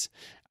cities.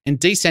 And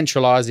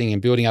decentralizing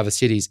and building other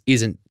cities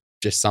isn't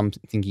just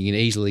something you can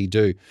easily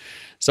do.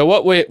 So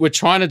what we're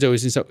trying to do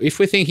is if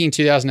we're thinking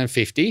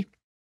 2050,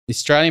 The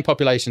Australian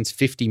population's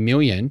 50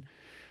 million,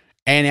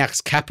 and our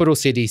capital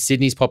city,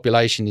 Sydney's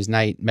population is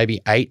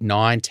maybe 8,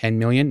 9, 10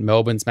 million.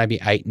 Melbourne's maybe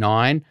 8,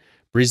 9.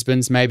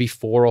 Brisbane's maybe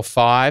 4 or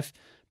 5.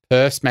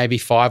 Perth's maybe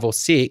 5 or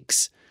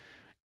 6.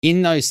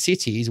 In those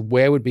cities,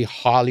 where would be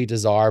highly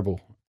desirable?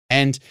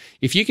 And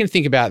if you can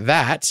think about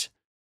that,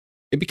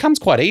 it becomes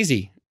quite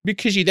easy,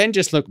 because you then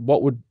just look,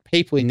 what would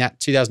people in that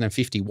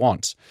 2050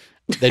 want?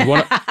 They'd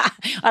want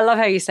I love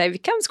how you say it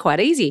becomes quite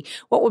easy.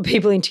 What would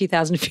people in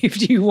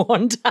 2050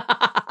 want?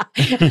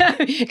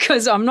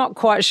 Because I'm not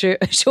quite sure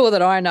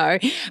that I know.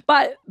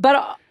 But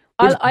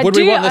would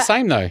we want the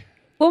same though?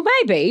 Well,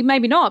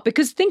 maybe not.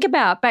 Because think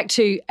about back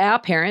to our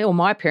parents or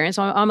my parents.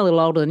 I'm a little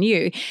older than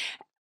you.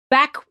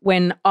 Back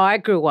when I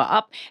grew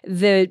up,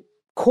 the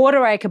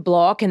quarter-acre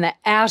block in the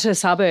outer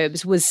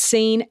suburbs was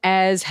seen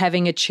as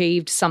having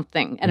achieved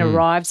something and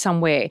arrived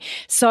somewhere.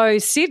 So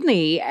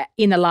Sydney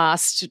in the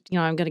last,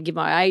 I'm going to give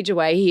my age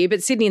away here,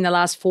 but Sydney in the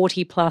last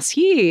 40 plus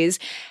years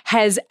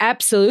has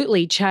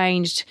absolutely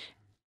changed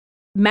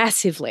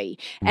massively.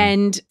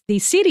 And the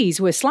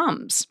cities were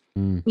slums.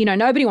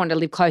 Nobody wanted to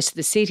live close to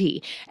the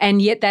city, and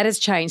yet that has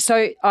changed.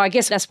 So I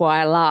guess that's why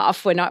I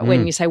laugh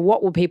when you say,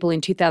 what will people in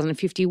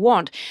 2050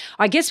 want?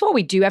 I guess what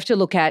we do have to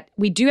look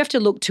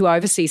to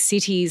overseas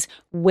cities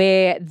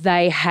where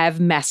they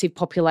have massive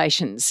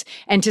populations,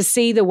 and to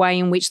see the way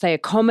in which they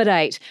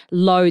accommodate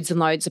loads and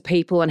loads of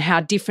people and how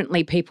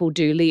differently people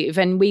do live.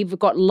 And we've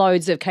got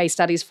loads of case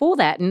studies for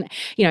that. And,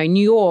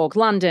 New York,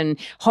 London,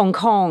 Hong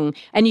Kong,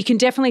 and you can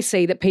definitely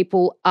see that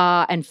people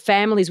and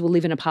families will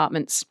live in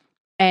apartments.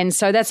 And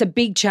so that's a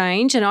big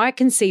change, and I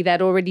can see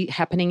that already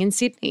happening in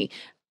Sydney.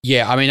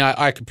 Yeah, I mean,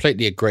 I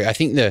completely agree. I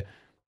think the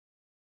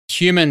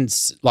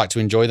humans like to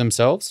enjoy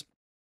themselves.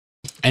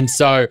 And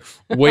so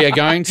we are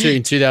going to,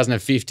 in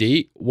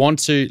 2050, want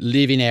to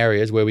live in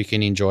areas where we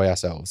can enjoy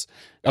ourselves.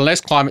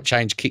 Unless climate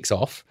change kicks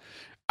off,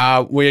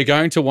 we are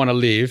going to want to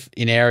live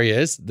in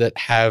areas that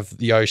have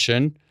the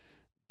ocean,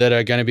 that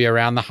are going to be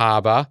around the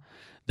harbour,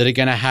 that are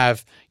going to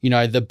have,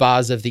 the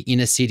buzz of the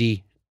inner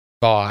city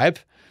vibe.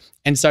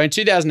 And so in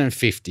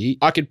 2050,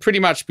 I could pretty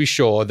much be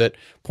sure that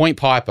Point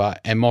Piper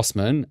and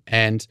Mossman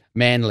and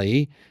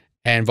Manly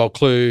and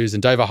Vaucluse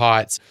and Dover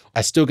Heights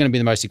are still going to be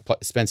the most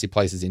expensive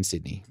places in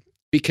Sydney,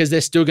 because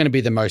they're still going to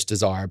be the most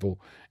desirable.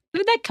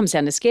 But that comes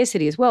down to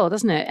scarcity as well,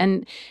 doesn't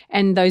it?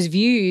 And those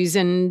views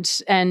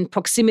and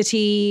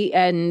proximity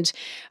and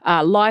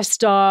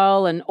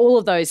lifestyle and all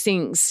of those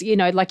things,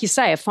 like you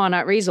say, a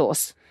finite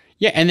resource.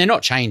 Yeah, and they're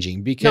not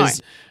changing,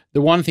 because the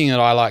one thing that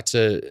I like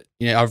to,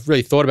 I've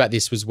really thought about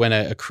this, was when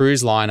a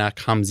cruise liner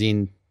comes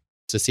in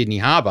to Sydney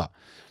Harbour.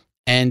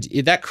 And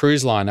that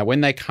cruise liner, when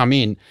they come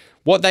in,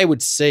 what they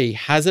would see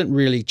hasn't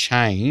really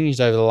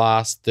changed over the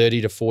last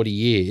 30 to 40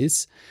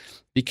 years,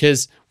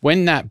 because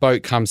when that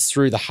boat comes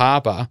through the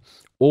harbour,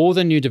 all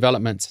the new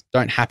developments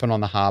don't happen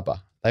on the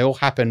harbour. They all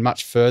happen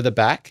much further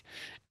back.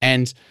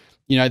 And,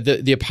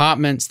 the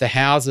apartments, the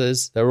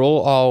houses, they're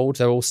all old,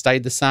 they're all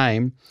stayed the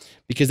same,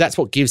 because that's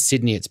what gives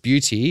Sydney its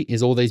beauty,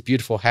 is all these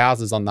beautiful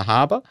houses on the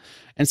harbour.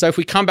 And so if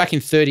we come back in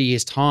 30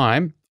 years'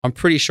 time, I'm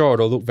pretty sure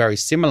it'll look very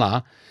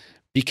similar,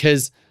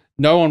 because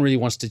no one really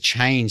wants to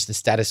change the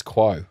status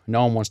quo.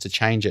 No one wants to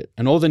change it.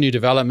 And all the new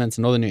developments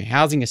and all the new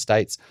housing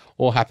estates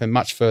all happen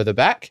much further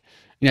back.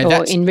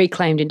 Or in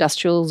reclaimed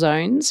industrial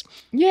zones.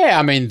 Yeah,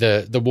 I mean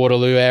the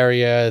Waterloo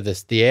area,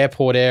 the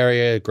airport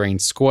area, Green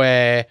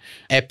Square,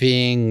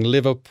 Epping,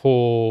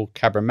 Liverpool,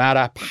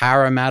 Cabramatta,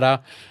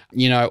 Parramatta,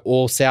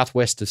 all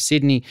southwest of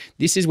Sydney.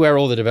 This is where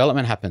all the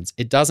development happens.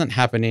 It doesn't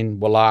happen in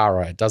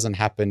Wallara. It doesn't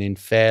happen in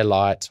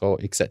Fairlight or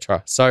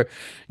etc. So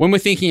when we're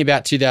thinking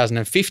about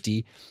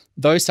 2050,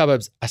 those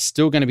suburbs are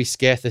still going to be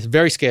scarce. They're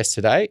very scarce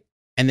today,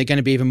 and they're going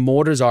to be even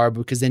more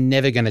desirable because they're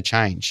never going to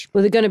change.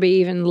 Well, they're going to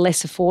be even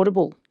less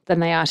affordable than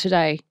they are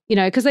today,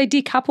 because they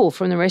decouple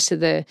from the rest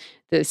of the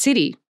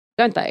city,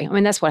 don't they? I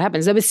mean, that's what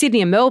happens.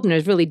 Sydney and Melbourne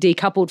is really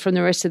decoupled from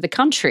the rest of the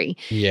country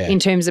in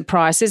terms of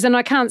prices, and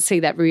I can't see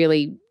that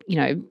really,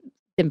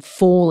 them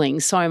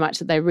falling so much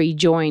that they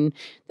rejoin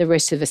the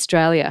rest of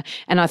Australia.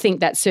 And I think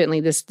that's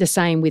certainly the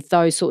same with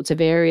those sorts of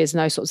areas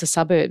and those sorts of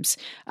suburbs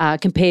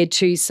compared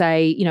to,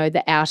 say,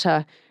 the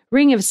outer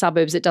ring of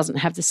suburbs that doesn't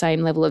have the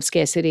same level of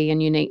scarcity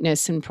and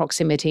uniqueness and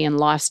proximity and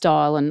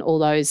lifestyle and all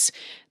those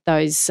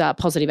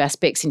positive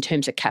aspects in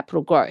terms of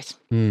capital growth.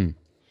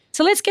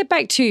 So let's get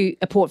back to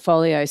a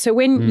portfolio. So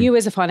when you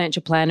as a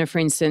financial planner, for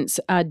instance,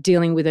 are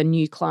dealing with a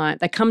new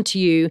client, they come to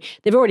you,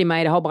 they've already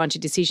made a whole bunch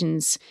of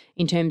decisions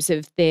in terms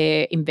of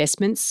their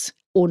investments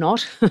or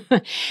not.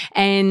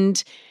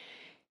 And,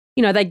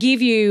 they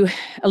give you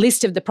a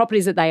list of the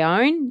properties that they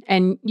own,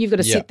 and you've got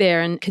to sit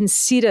there and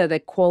consider the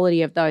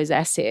quality of those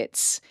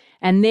assets,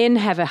 and then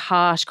have a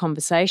harsh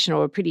conversation,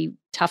 or a pretty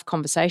tough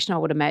conversation, I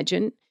would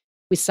imagine,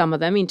 with some of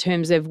them in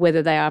terms of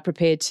whether they are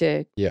prepared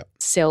to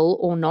sell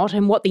or not,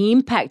 and what the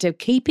impact of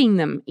keeping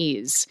them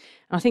is.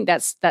 And I think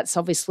that's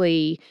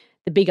obviously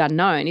the big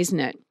unknown, isn't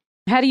it?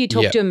 How do you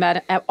talk to them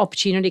about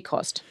opportunity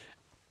cost?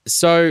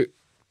 So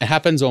it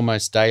happens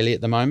almost daily at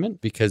the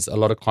moment, because a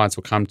lot of clients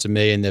will come to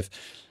me and they've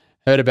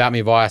heard about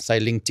me via, say,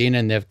 LinkedIn,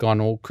 and they've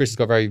gone, "Oh, Chris has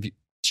got very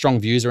strong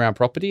views around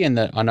property," and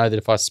that I know that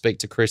if I speak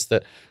to Chris,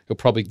 that he'll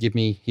probably give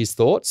me his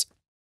thoughts.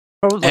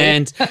 Probably.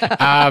 And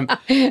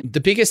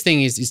the biggest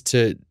thing is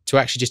to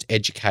actually just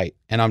educate,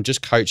 and I'm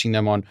just coaching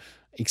them on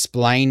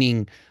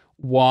explaining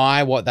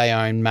why what they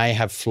own may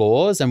have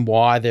flaws and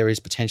why there is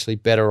potentially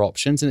better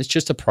options. And it's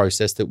just a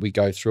process that we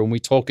go through, and we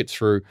talk it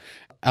through,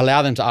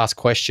 allow them to ask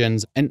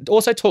questions, and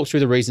also talk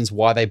through the reasons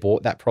why they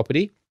bought that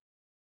property.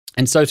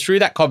 And so through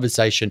that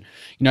conversation,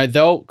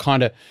 they'll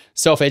kind of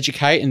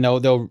self-educate, and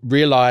they'll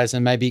realize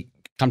and maybe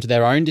come to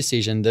their own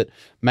decision that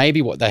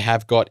maybe what they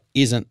have got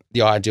isn't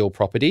the ideal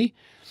property.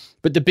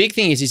 But the big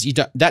thing is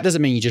that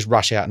doesn't mean you just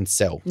rush out and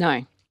sell.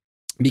 No.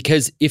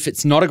 Because if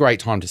it's not a great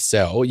time to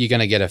sell, you're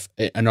going to get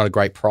a not a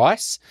great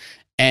price,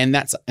 and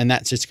that's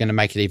just going to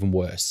make it even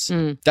worse.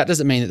 That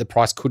doesn't mean that the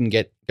price couldn't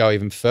go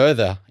even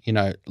further,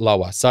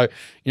 lower. So,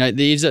 there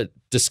is a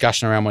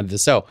discussion around whether to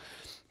sell.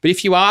 But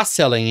if you are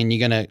selling and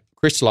you're going to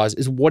crystallize,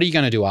 is what are you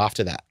going to do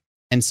after that?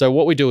 And so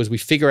what we do is we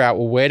figure out,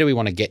 well, where do we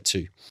want to get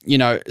to?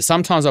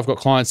 Sometimes I've got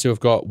clients who have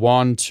got $1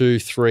 million,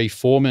 $2 million,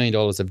 $3 million, $4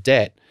 million of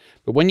debt.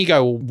 But when you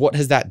go, well, what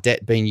has that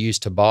debt been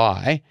used to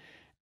buy?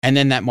 And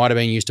then that might have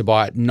been used to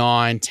buy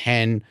 9,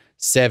 10,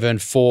 7,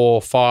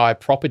 4, 5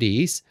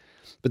 properties,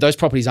 but those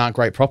properties aren't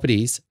great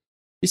properties.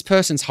 This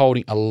person's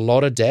holding a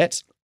lot of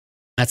debt.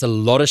 That's a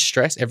lot of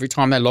stress every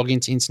time they log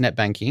into internet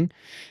banking.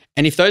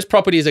 And if those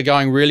properties are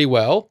going really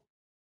well,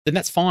 then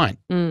that's fine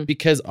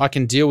because I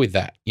can deal with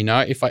that.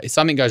 If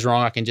something goes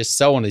wrong, I can just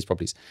sell one of these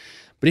properties.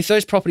 But if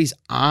those properties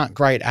aren't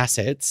great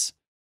assets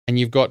and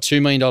you've got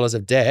 $2 million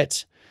of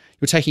debt,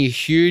 you're taking a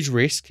huge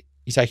risk.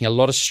 You're taking a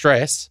lot of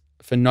stress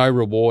for no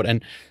reward.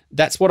 And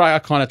that's what I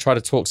kind of try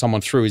to talk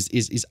someone through is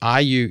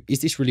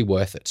this really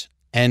worth it?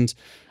 And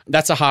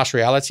that's a harsh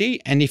reality.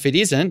 And if it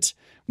isn't,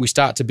 we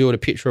start to build a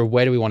picture of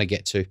where do we want to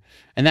get to.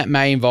 And that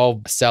may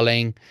involve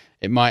selling.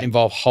 It might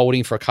involve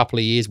holding for a couple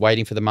of years,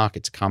 waiting for the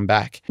market to come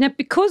back. Now,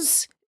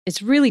 because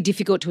it's really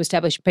difficult to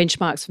establish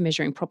benchmarks for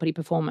measuring property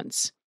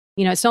performance.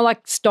 It's not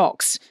like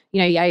stocks,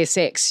 your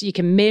ASX. You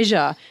can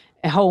measure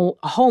a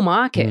whole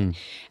market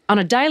on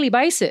a daily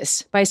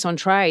basis based on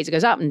trades. It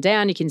goes up and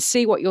down. You can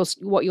see what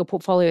your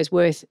portfolio is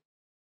worth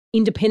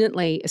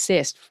independently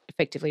assessed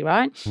effectively,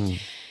 right?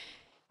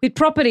 With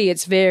property,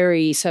 it's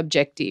very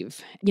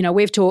subjective.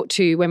 We've talked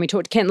to, when we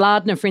talked to Kent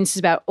Lardner, for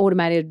instance, about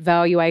automated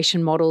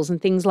valuation models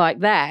and things like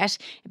that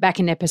back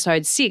in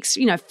episode 6,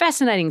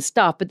 fascinating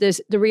stuff. But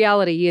the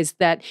reality is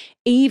that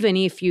even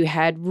if you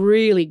had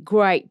really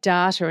great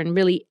data and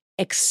really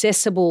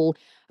accessible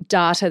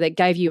data that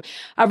gave you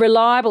a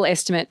reliable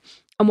estimate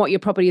on what your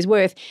property is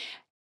worth,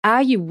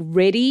 are you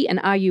ready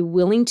and are you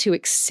willing to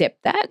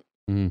accept that?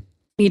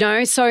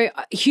 So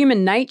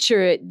human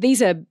nature,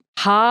 these are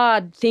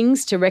hard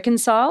things to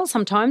reconcile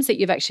sometimes, that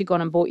you've actually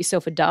gone and bought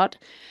yourself a dud,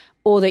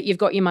 or that you've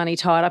got your money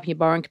tied up, your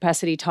borrowing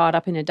capacity tied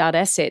up in a dud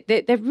asset.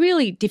 They're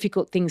really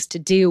difficult things to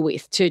deal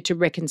with, to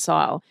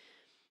reconcile.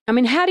 I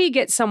mean, how do you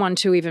get someone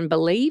to even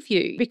believe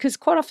you? Because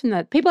quite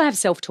often people have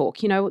self-talk.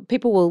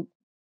 People will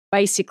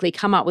basically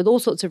come up with all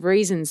sorts of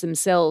reasons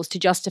themselves to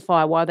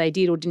justify why they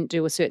did or didn't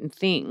do a certain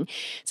thing.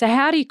 So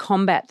how do you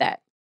combat that?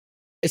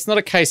 It's not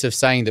a case of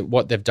saying that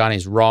what they've done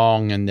is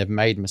wrong and they've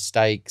made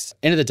mistakes.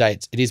 End of the day,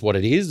 it is what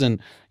it is. And,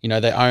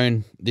 they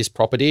own this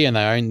property and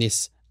they own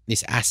this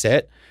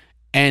asset.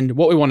 And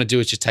what we want to do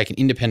is just take an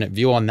independent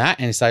view on that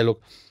and say,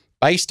 look,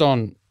 based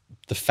on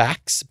the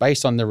facts,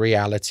 based on the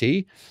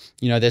reality,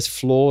 there's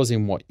flaws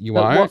in what you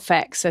own. What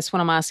facts? That's what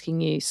I'm asking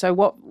you. So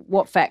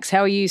what facts? How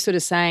are you sort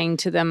of saying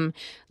to them,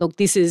 look,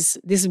 this is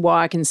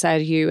why I can say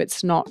to you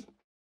it's not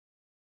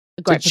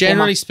a great performer?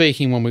 Generally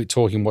speaking, when we're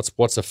talking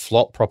what's a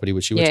flop property,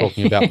 which you were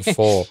talking about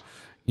before,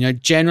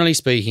 generally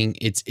speaking,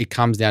 it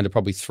comes down to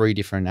probably 3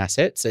 different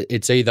assets.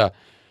 It's either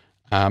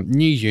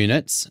new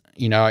units,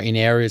 in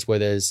areas where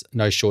there's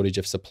no shortage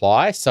of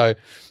supply. So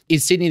in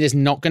Sydney, there's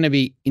not going to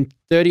be, in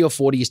 30 or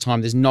 40 years'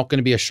 time, there's not going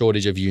to be a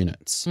shortage of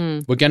units.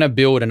 We're going to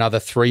build another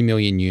 3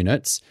 million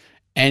units.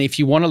 And if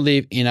you want to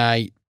live in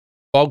a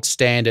bog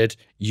standard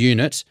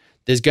unit,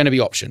 there's going to be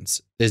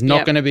options. There's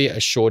not going to be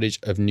a shortage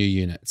of new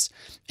units.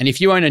 And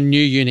if you own a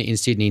new unit in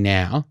Sydney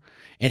now,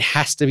 it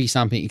has to be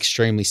something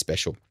extremely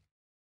special.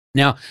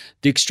 Now,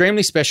 the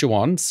extremely special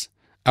ones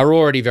are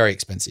already very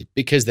expensive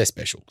because they're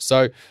special.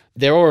 So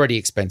they're already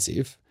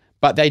expensive,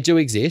 but they do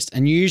exist.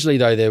 And usually,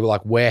 though, they're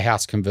like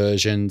warehouse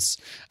conversions.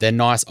 They're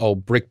nice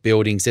old brick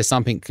buildings. There's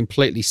something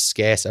completely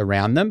scarce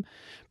around them,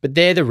 but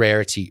they're the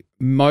rarity.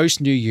 Most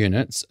new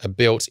units are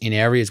built in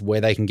areas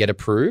where they can get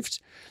approved,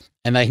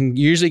 and they can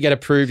usually get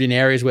approved in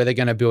areas where they're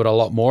going to build a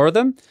lot more of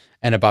them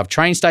and above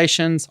train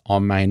stations,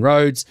 on main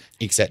roads,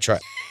 etc.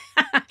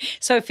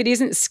 So if it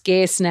isn't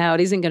scarce now,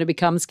 it isn't going to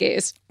become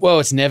scarce. Well,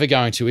 it's never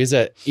going to, is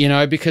it?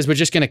 Because we're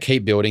just going to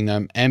keep building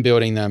them and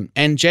building them.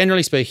 And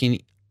generally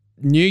speaking,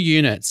 new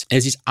units,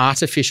 there's this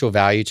artificial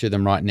value to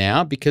them right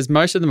now because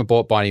most of them are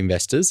bought by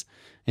investors,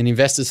 and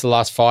investors for the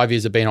last 5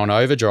 years have been on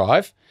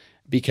overdrive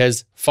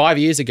because 5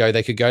 years ago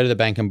they could go to the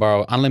bank and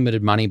borrow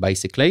unlimited money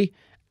basically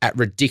at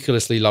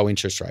ridiculously low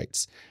interest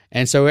rates.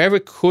 And so whoever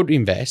could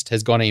invest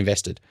has gone and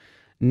invested.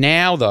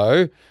 Now,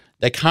 though,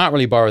 they can't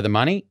really borrow the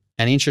money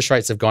and interest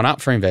rates have gone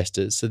up for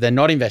investors, so they're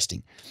not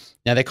investing.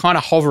 Now, they're kind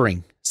of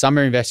hovering. Some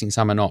are investing,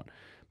 some are not.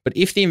 But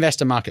if the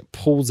investor market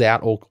pulls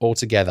out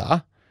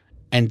altogether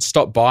and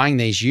stop buying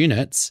these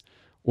units,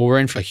 well, we're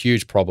in for a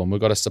huge problem. We've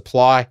got a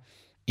supply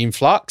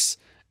influx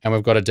and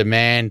we've got a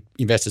demand,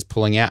 investors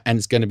pulling out, and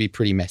it's going to be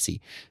pretty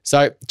messy.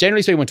 So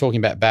generally speaking, when talking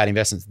about bad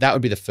investments, that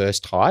would be the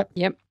first type.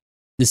 Yep.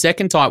 The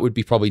second type would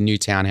be probably new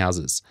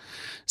townhouses.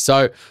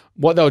 So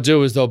what they'll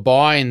do is they'll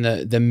buy in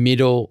the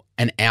middle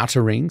and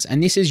outer rings,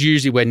 and this is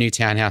usually where new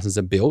townhouses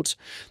are built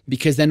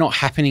because they're not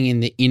happening in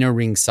the inner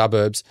ring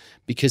suburbs,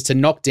 because to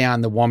knock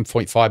down the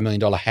 $1.5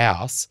 million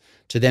house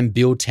to then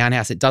build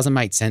townhouse, it doesn't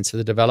make sense for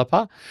the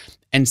developer.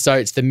 And so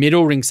it's the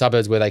middle ring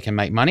suburbs where they can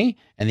make money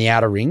and the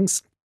outer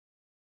rings.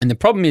 And the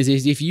problem is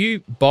if you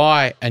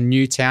buy a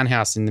new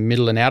townhouse in the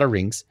middle and outer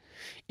rings,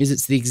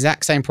 it's the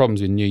exact same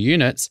problems with new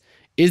units,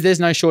 is there's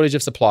no shortage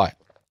of supply.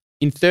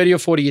 In 30 or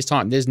 40 years'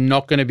 time, there's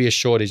not going to be a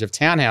shortage of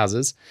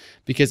townhouses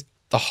because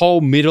the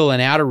whole middle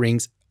and outer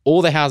rings,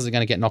 all the houses are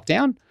going to get knocked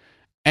down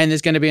and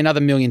there's going to be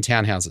another million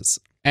townhouses.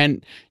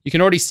 And you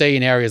can already see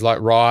in areas like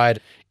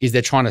Ryde is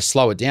they're trying to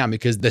slow it down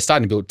because they're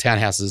starting to build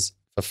townhouses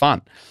for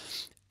fun.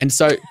 And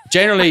so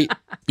generally,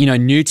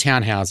 new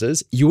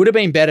townhouses, you would have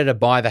been better to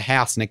buy the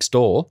house next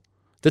door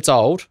that's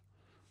old,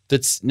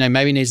 that's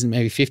maybe needs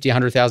 $50,000,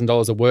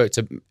 $100,000 of work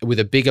with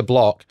a bigger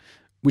block,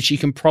 which you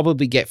can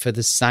probably get for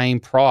the same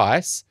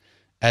price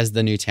as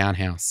the new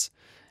townhouse.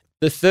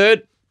 The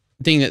third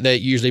thing that they're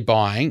usually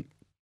buying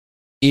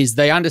is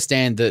they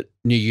understand that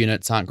new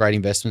units aren't great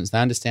investments. They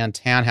understand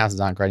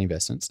townhouses aren't great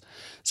investments.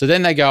 So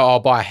then they go, I'll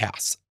buy a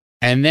house.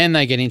 And then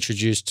they get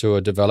introduced to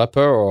a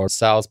developer or a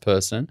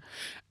salesperson,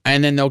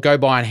 and then they'll go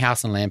buy a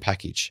house and land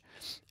package.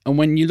 And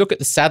when you look at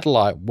the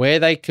satellite, where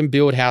they can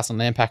build house and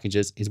land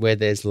packages is where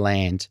there's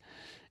land.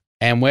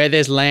 And where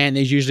there's land,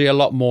 there's usually a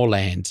lot more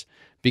land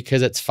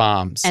because it's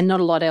farms. And not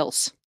a lot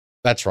else.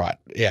 That's right.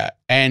 Yeah.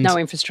 And no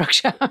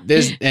infrastructure.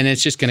 and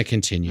it's just going to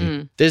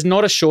continue. There's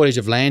not a shortage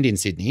of land in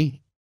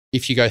Sydney.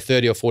 If you go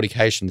 30 or 40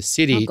 k's from the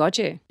city, oh, got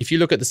you. If you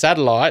look at the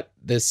satellite,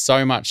 there's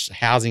so much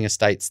housing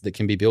estates that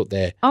can be built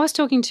there. I was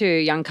talking to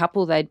a young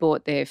couple. They'd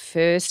bought their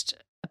first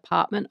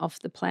apartment off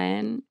the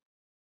plan.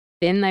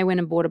 Then they went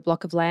and bought a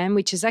block of land,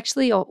 which is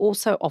actually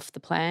also off the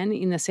plan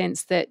in the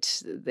sense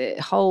that the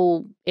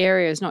whole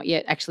area is not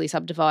yet actually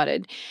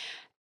subdivided.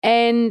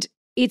 And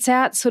it's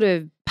out sort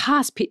of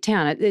past Pitt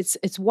Town.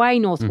 It's way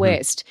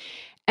northwest.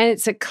 And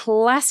it's a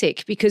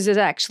classic because it's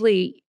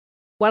actually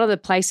one of the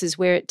places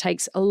where it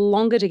takes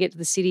longer to get to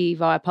the city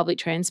via public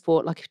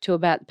transport, like to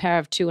about the power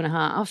of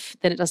 2.5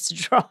 than it does to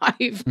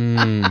drive.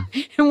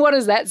 And what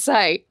does that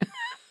say?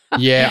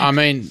 Yeah, I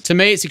mean, to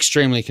me, it's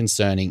extremely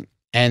concerning.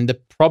 And the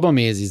problem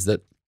is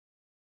that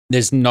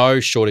there's no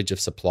shortage of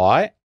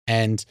supply.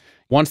 And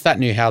once that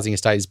new housing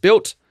estate is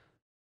built,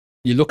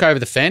 you look over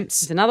the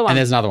fence there's another one. And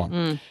there's another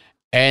one.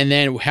 And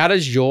then how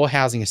does your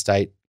housing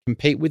estate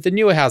compete with the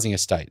newer housing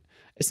estate?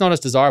 It's not as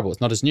desirable.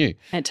 It's not as new.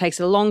 And it takes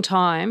a long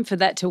time for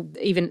that to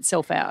even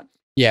itself out.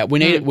 Yeah, we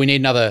need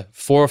another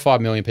 4 or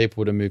 5 million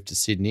people to move to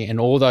Sydney and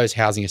all those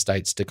housing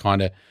estates to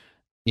kind of,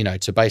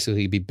 to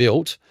basically be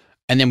built,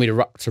 and then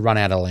to run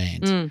out of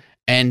land.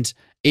 And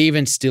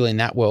even still in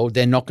that world,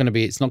 it's not going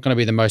to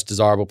be the most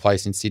desirable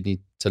place in Sydney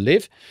to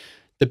live.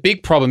 The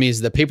big problem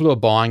is that people who are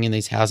buying in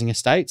these housing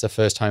estates are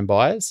first home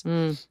buyers.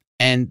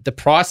 And the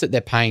price that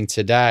they're paying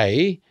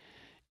today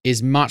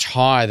is much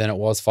higher than it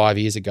was 5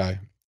 years ago.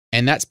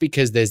 And that's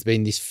because there's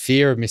been this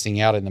fear of missing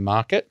out in the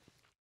market.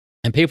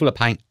 And people are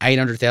paying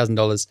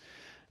 $800,000,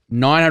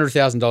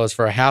 $900,000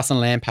 for a house and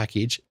land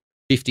package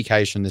 50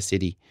 k's from the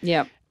city.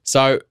 Yeah.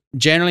 So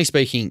generally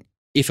speaking,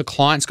 if a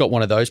client's got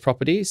one of those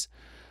properties,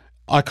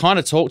 I kind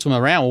of talk to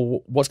them around,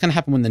 well, what's going to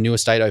happen when the new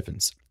estate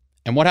opens?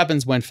 And what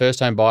happens when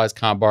first home buyers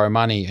can't borrow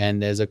money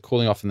and there's a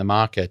cooling off in the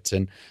market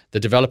and the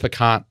developer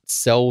can't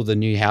sell the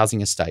new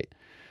housing estate?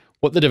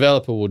 What the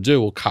developer will do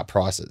will cut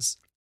prices.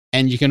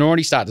 And you can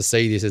already start to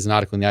see this as an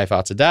article in the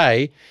AFR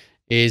today,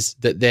 is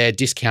that they're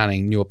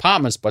discounting new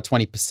apartments by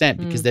 20%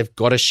 because they've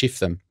got to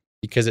shift them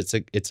because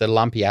it's a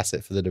lumpy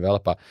asset for the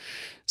developer.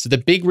 So the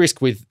big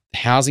risk with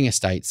housing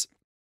estates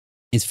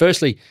is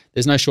firstly,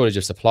 there's no shortage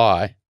of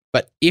supply,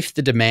 but if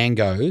the demand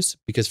goes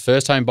because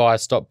first home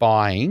buyers stop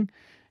buying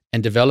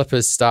and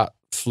developers start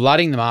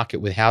flooding the market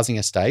with housing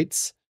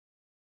estates,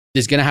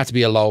 there's going to have to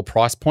be a lower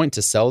price point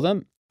to sell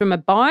them. From a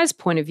buyer's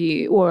point of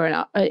view or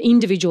an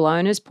individual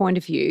owner's point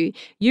of view,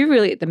 you're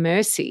really at the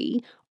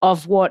mercy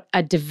of what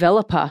a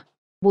developer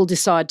will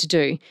decide to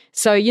do.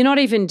 So you're not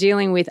even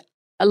dealing with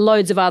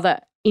loads of other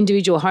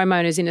individual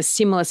homeowners in a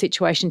similar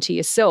situation to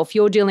yourself.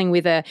 You're dealing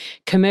with a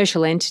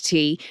commercial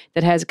entity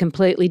that has a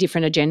completely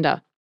different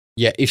agenda.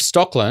 Yeah, if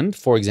Stockland,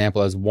 for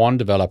example, as one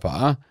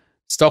developer,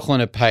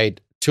 Stockland have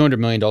paid $200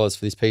 million for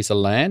this piece of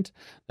land,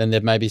 then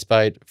they've maybe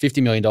paid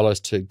 $50 million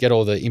to get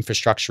all the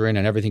infrastructure in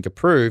and everything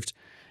approved,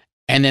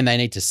 and then they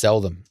need to sell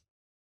them.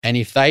 And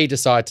if they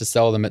decide to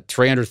sell them at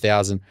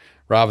 $300,000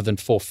 rather than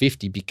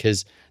 450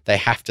 because they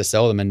have to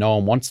sell them and no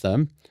one wants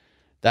them,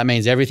 that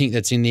means everything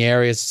that's in the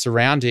areas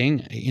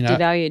surrounding,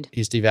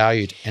 is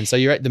devalued. And so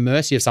you're at the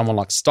mercy of someone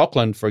like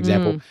Stockland, for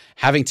example,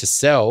 having to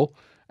sell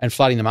and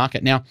flooding the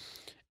market. Now,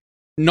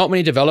 not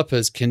many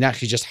developers can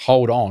actually just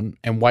hold on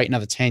and wait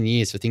another 10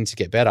 years for things to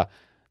get better.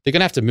 They're going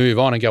to have to move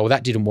on and go, well,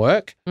 that didn't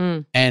work.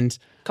 And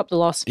cop the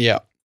loss. Yeah.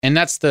 And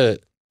that's the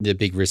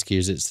big risk here,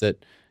 is it's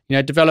that,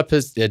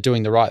 developers, they're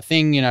doing the right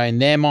thing. In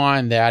their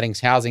mind, they're adding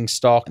housing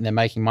stock and they're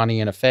making money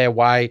in a fair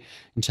way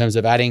in terms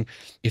of adding.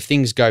 If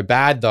things go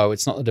bad, though,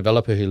 it's not the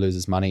developer who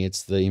loses money,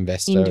 it's the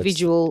investor.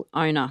 Individual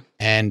owner.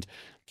 And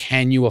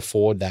can you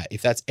afford that?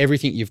 If that's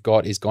everything you've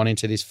got is gone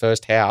into this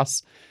first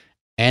house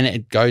and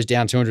it goes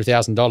down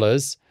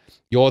 $200,000,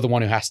 you're the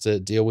one who has to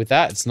deal with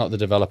that. It's not the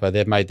developer.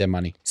 They've made their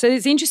money. So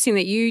it's interesting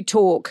that you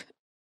talk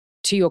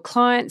to your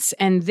clients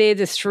and they're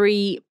the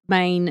three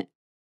main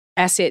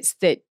assets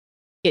that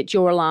get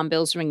your alarm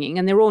bells ringing,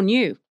 and they're all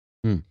new.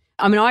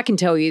 I mean, I can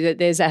tell you that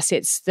there's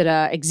assets that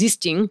are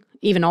existing,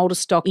 even older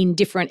stock in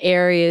different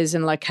areas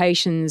and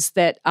locations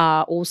that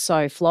are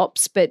also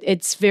flops, but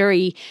it's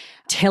very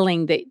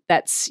telling that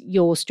that's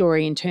your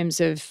story in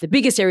terms of the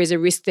biggest areas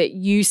of risk that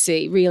you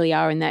see really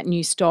are in that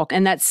new stock.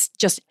 And that's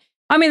just,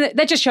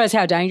 that just shows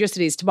how dangerous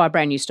it is to buy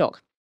brand new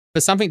stock.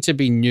 For something to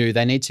be new,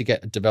 they need to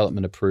get a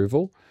development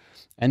approval.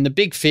 And the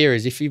big fear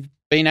is if you've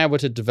been able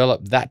to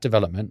develop that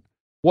development,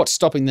 what's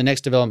stopping the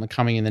next development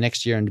coming in the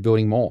next year and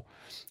building more?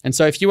 And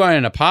so if you own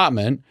an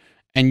apartment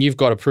and you've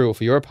got approval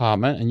for your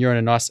apartment and you're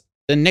in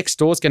the next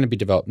door is going to be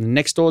developed, the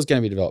next door is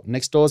going to be developed,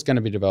 next door is going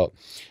to be developed.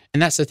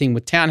 And that's the thing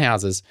with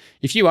townhouses.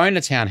 If you own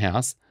a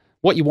townhouse,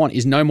 what you want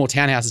is no more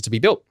townhouses to be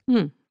built.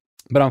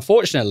 But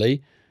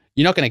unfortunately,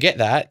 you're not going to get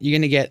that. You're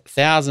going to get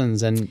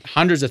thousands and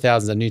hundreds of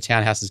thousands of new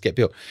townhouses get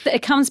built.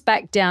 It comes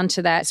back down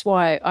to that. That's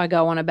why I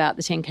go on about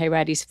the 10K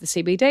radius of the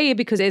CBD,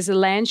 because there's a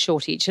land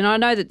shortage. And I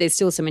know that there's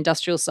still some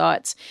industrial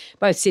sites,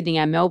 both Sydney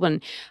and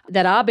Melbourne,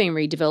 that are being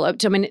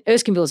redeveloped. I mean,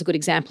 Erskineville is a good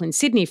example in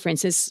Sydney, for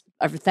instance,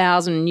 over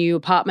 1,000 new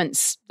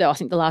apartments. I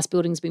think the last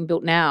building's been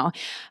built now.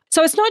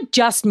 So it's not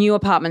just new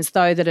apartments,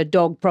 though, that are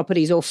dog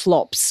properties or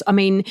flops. I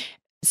mean,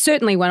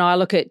 certainly when I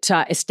look at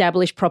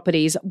established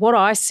properties, what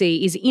I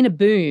see is in a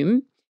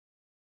boom,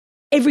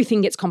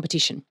 everything gets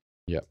competition.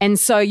 Yep. And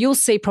so you'll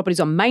see properties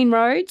on main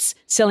roads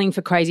selling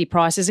for crazy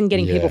prices and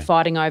getting people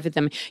fighting over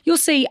them. You'll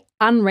see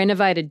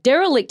unrenovated,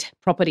 derelict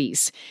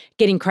properties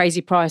getting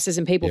crazy prices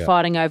and people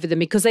fighting over them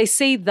because they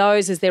see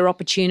those as their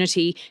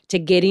opportunity to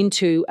get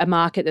into a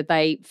market that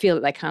they feel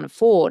that they can't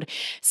afford.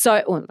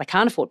 So, well, they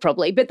can't afford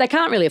probably, but they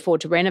can't really afford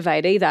to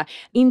renovate either.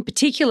 In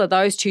particular,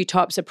 those two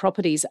types of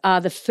properties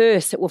are the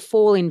first that will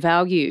fall in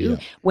value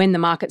when the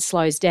market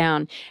slows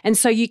down. And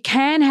so you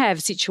can have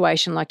a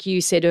situation like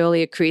you said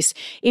earlier, Chris,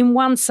 in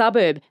one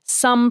suburb,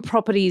 some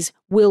properties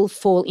will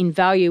fall in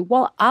value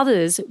while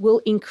others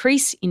will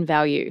increase in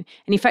value.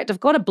 And in fact, I've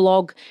got a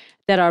blog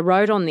that I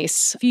wrote on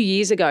this a few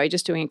years ago,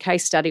 just doing a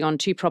case study on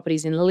two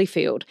properties in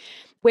Lilyfield,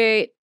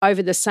 where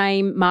over the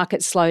same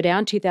market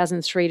slowdown,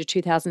 2003 to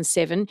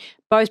 2007,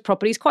 both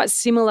properties, quite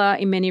similar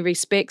in many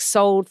respects,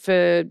 sold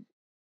for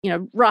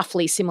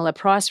roughly similar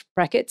price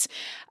brackets.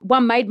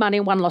 One made money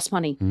and one lost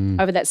money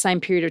over that same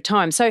period of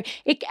time. So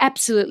it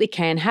absolutely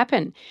can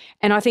happen.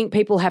 And I think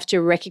people have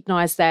to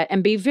recognise that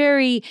and be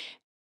very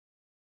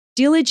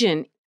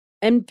diligent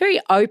and very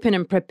open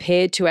and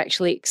prepared to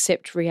actually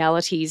accept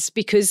realities,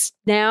 because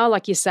now,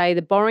 like you say,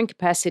 the borrowing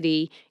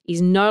capacity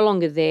is no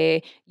longer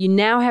there. You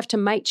now have to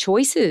make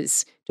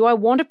choices. Do I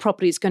want a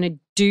property that's going to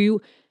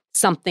do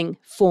something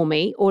for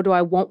me, or do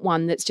I want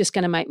one that's just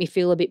going to make me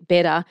feel a bit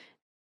better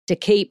to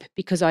keep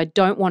because I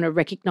don't want to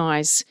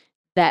recognise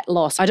that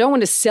loss? I don't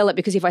want to sell it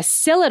because if I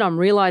sell it, I'm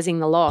realising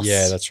the loss.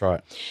 Yeah, that's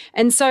right.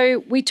 And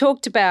so we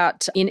talked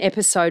about in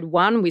episode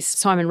 1 with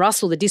Simon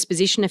Russell, the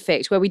disposition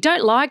effect, where we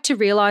don't like to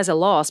realise a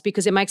loss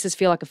because it makes us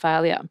feel like a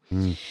failure.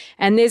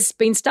 And there's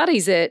been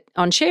studies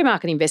on share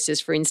market investors,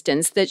 for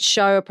instance, that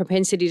show a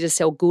propensity to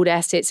sell good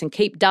assets and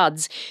keep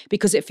duds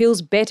because it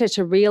feels better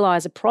to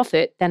realise a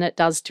profit than it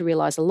does to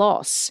realise a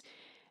loss.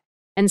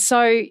 And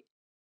so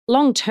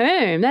long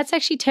term, that's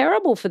actually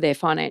terrible for their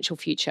financial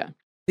future.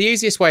 The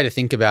easiest way to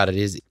think about it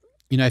is,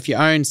 if you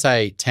own,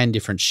 say, 10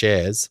 different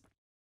shares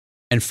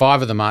and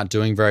 5 of them aren't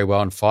doing very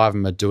well and 5 of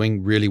them are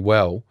doing really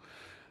well,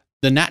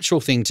 the natural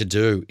thing to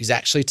do is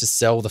actually to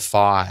sell the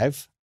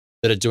 5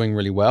 that are doing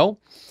really well,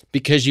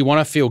 because you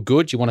want to feel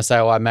good. You want to say,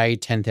 I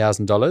made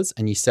 $10,000,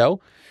 and you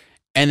sell.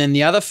 And then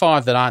the other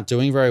 5 that aren't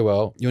doing very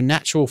well, your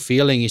natural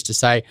feeling is to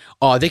say,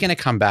 they're going to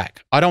come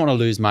back. I don't want to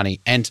lose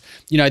money. And,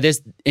 I'll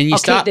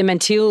keep them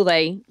until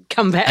they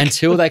come back.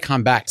 Until they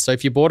come back. So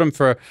if you bought them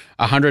for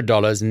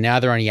 $100 and now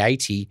they're only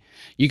 $80,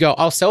 you go,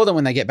 I'll sell them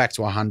when they get back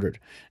to $100.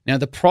 Now,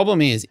 the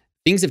problem is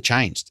things have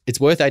changed.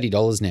 It's worth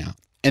 $80 now.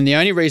 And the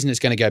only reason it's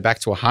going to go back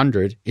to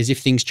 $100 is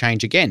if things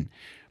change again.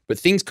 But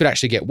things could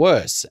actually get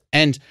worse.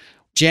 And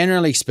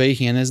generally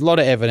speaking, and there's a lot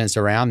of evidence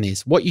around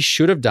this, what you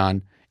should have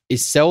done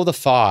is sell the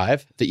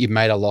 5 that you've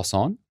made a loss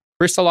on,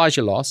 crystallize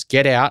your loss,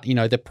 get out.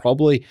 They're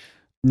probably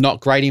not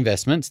great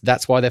investments.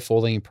 That's why they're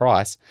falling in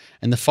price.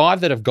 And the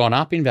 5 that have gone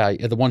up in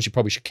value are the ones you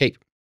probably should keep.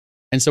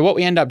 And so what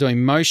we end up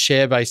doing, most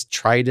share-based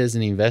traders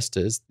and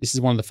investors, this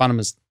is one of the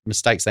fundamental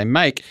mistakes they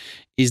make,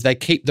 is they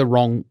keep the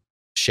wrong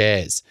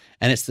shares.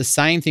 And it's the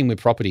same thing with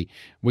property.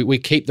 We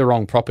keep the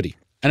wrong property.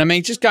 And I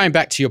mean, just going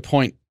back to your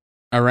point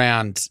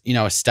around,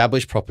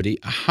 established property,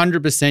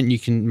 100% you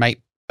can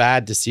make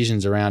bad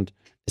decisions around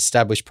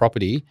established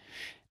property.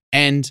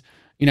 And,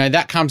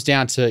 that comes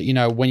down to,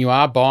 when you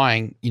are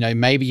buying,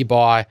 maybe you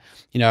buy,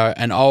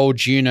 an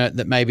old unit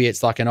that maybe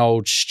it's like an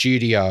old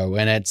studio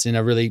and it's in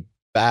a really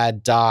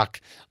bad, dark,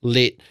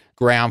 lit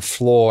ground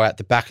floor at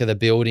the back of the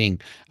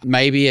building.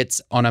 Maybe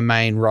it's on a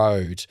main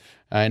road.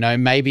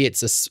 Maybe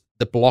it's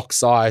the block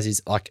size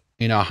is like,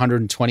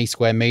 120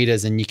 square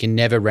meters and you can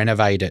never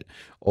renovate it.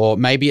 Or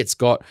maybe it's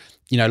got,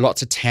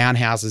 lots of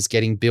townhouses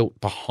getting built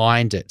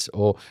behind it.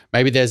 Or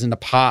maybe there's an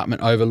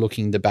apartment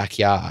overlooking the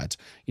backyard.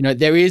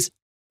 There is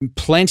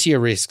plenty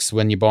of risks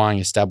when you're buying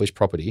established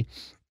property.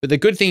 But the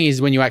good thing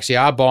is when you actually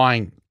are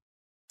buying,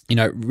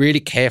 really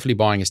carefully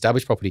buying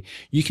established property,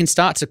 you can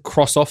start to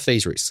cross off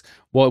these risks.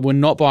 Well, we're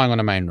not buying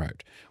on a main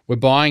road. We're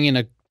buying in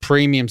a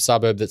premium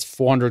suburb that's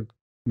 400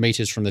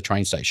 meters from the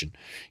train station.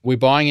 We're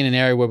buying in an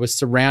area where we're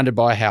surrounded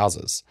by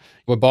houses.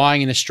 We're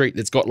buying in a street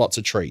that's got lots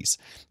of trees.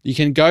 You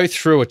can go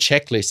through a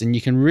checklist and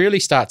you can really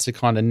start to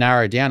kind of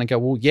narrow down and go,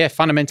 well, yeah,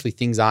 fundamentally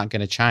things aren't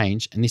going to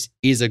change. And this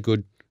is a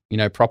good,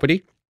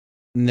 property.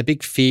 And the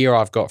big fear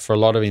I've got for a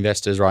lot of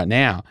investors right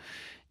now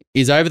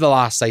is over the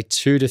last, say,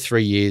 2 to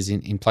 3 years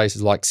in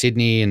places like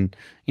Sydney and,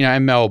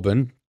 and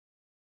Melbourne,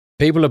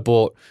 people have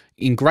bought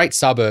in great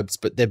suburbs,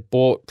 but they've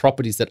bought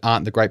properties that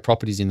aren't the great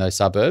properties in those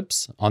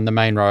suburbs on the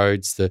main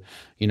roads, the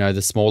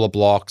smaller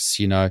blocks,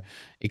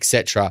 et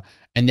cetera.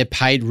 And they're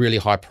paid really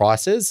high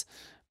prices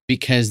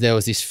because there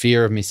was this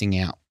fear of missing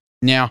out.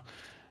 Now,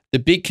 the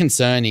big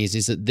concern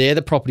is that they're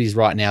the properties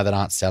right now that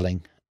aren't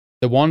selling.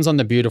 The ones on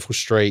the beautiful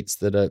streets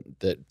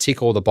that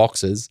tick all the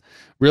boxes,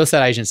 real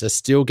estate agents are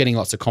still getting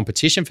lots of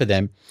competition for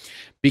them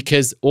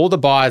because all the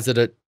buyers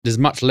there's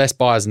much less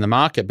buyers in the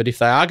market, but if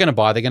they are going to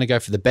buy, they're going to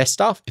go for the best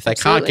stuff. If they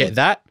can't get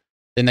that,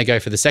 then they go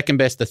for the second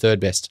best, the third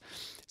best.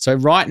 So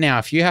right now,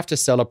 if you have to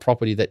sell a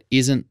property that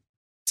isn't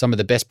some of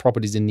the best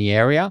properties in the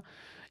area,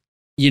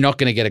 you're not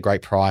going to get a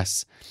great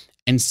price.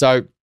 And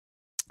so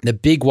the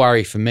big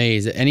worry for me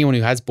is that anyone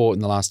who has bought in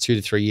the last 2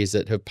 to 3 years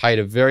that have paid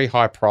a very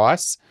high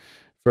price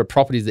for a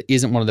property that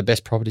isn't one of the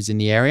best properties in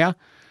the area,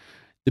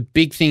 the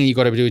big thing you've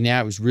got to do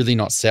now is really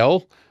not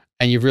sell.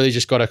 And you've really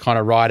just got to kind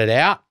of ride it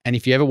out. And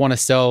if you ever want to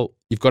sell,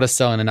 you've got to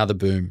sell in another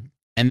boom.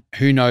 And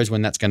who knows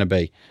when that's going to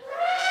be.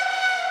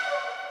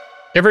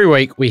 Every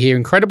week, we hear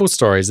incredible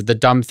stories of the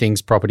dumb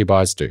things property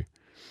buyers do.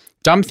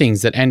 Dumb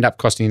things that end up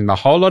costing them a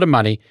whole lot of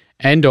money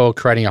and or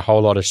creating a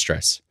whole lot of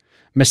stress.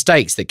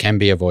 Mistakes that can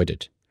be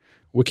avoided.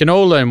 We can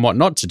all learn what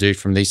not to do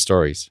from these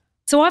stories.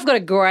 So I've got a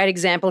great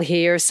example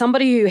here of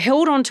somebody who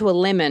held on to a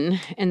lemon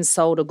and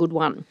sold a good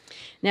one.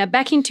 Now,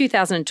 back in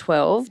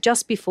 2012,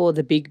 just before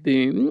the big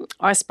boom,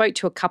 I spoke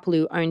to a couple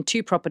who owned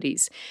 2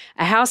 properties,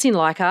 a house in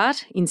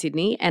Leichhardt in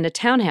Sydney and a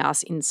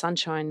townhouse in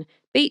Sunshine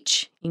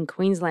Beach in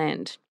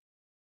Queensland.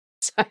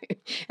 So,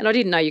 and I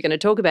didn't know you were going to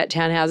talk about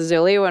townhouses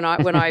earlier when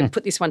I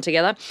put this one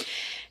together.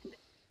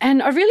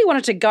 And I really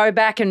wanted to go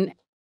back and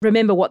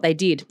remember what they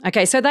did.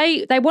 Okay, so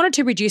they wanted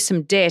to reduce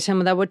some debt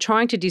and they were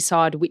trying to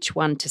decide which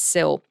one to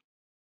sell.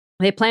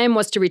 Their plan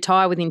was to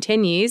retire within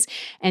 10 years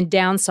and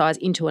downsize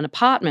into an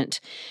apartment.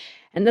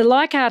 And the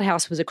Leichhardt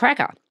house was a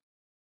cracker.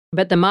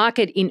 But the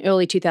market in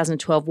early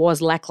 2012 was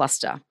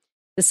lackluster.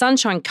 The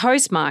Sunshine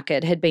Coast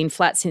market had been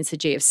flat since the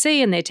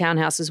GFC and their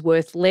townhouse was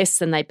worth less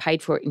than they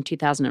paid for it in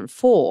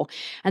 2004.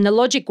 And the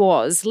logic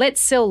was,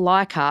 let's sell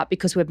Leichhardt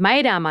because we've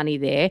made our money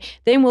there,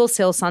 then we'll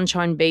sell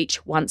Sunshine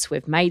Beach once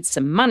we've made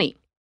some money.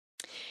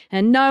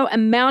 And no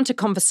amount of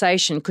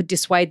conversation could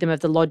dissuade them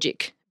of the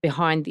logic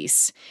behind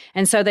this.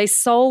 And so they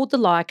sold the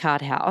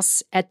Leichhardt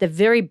house at the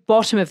very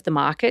bottom of the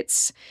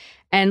markets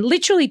and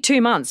literally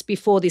 2 months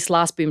before this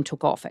last boom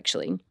took off,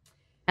 actually.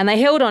 And they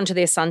held on to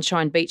their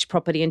Sunshine Beach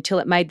property until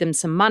it made them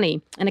some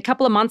money. And a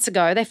couple of months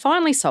ago, they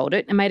finally sold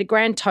it and made a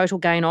grand total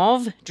gain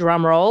of,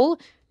 drum roll,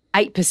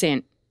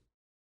 8%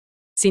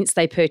 since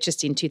they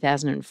purchased in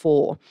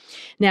 2004.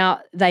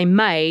 Now, they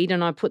made,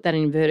 and I put that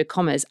in inverted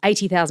commas,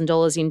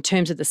 $80,000 in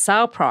terms of the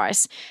sale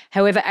price,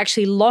 however,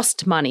 actually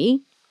lost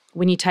money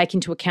when you take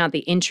into account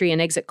the entry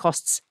and exit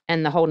costs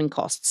and the holding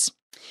costs.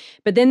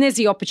 But then there's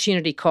the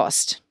opportunity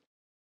cost.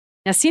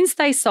 Now, since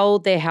they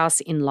sold their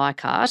house in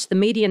Leichhardt, the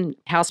median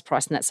house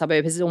price in that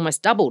suburb has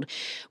almost doubled,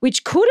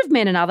 which could have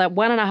meant another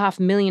 $1.5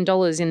 million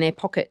in their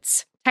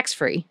pockets,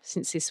 tax-free,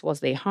 since this was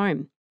their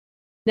home.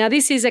 Now,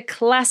 this is a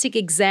classic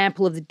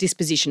example of the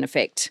disposition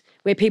effect,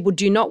 where people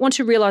do not want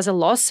to realise a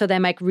loss, so they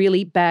make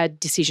really bad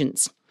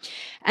decisions.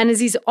 And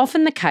as is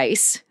often the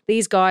case,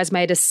 these guys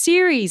made a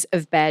series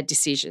of bad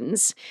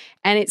decisions,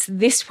 and it's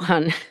this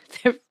one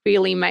that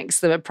really makes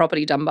them a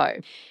property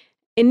Dumbo.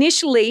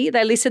 Initially,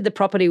 they listed the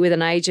property with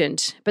an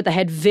agent, but they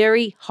had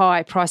very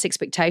high price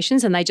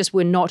expectations and they just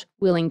were not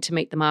willing to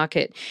meet the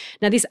market.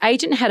 Now, this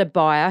agent had a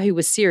buyer who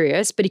was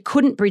serious, but he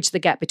couldn't bridge the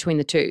gap between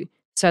the two.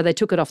 So they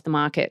took it off the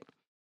market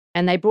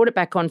and they brought it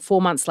back on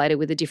 4 months later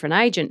with a different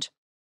agent.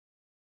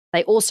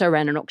 They also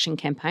ran an auction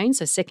campaign,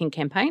 so second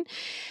campaign.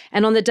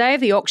 And on the day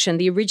of the auction,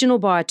 the original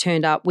buyer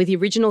turned up with the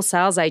original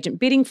sales agent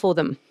bidding for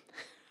them.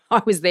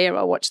 I was there,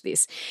 I watched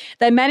this.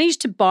 They managed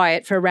to buy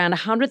it for around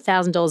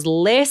 $100,000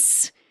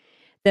 less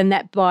than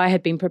that buyer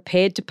had been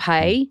prepared to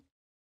pay,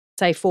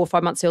 say 4 or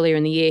 5 months earlier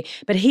in the year.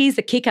 But here's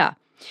the kicker.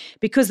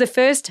 Because the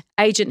first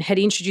agent had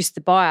introduced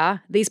the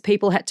buyer, these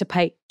people had to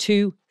pay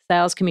 2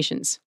 sales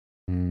commissions.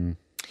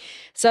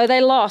 So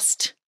they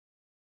lost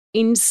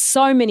in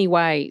so many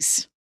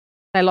ways.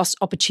 They lost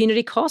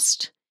opportunity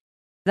cost.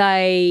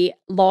 They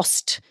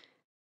lost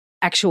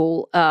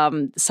actual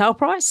sale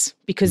price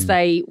because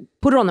they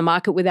put it on the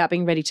market without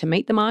being ready to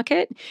meet the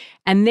market.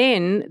 And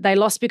then they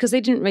lost because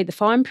they didn't read the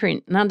fine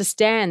print and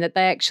understand that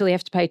they actually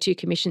have to pay 2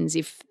 commissions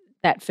if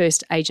that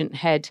first agent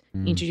had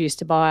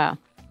introduced a buyer.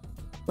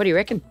 What do you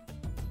reckon?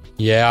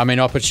 Yeah, I mean,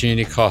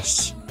 opportunity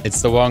cost.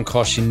 It's the one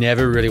cost you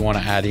never really want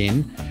to add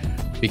in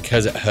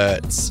because it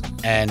hurts.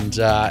 And,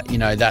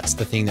 that's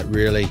the thing that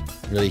really,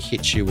 really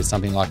hits you with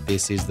something like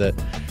this is that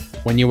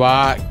when you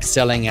are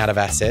selling out of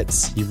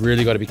assets, you've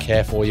really got to be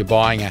careful. You're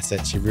buying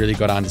assets. You've really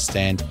got to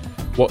understand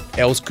what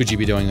else could you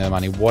be doing with the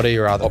money? What are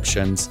your other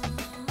options?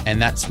 And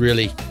that's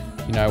really,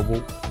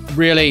 will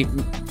really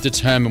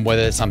determine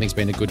whether something's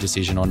been a good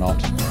decision or not.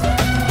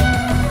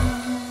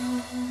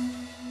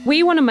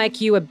 We want to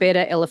make you a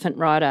better elephant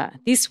rider.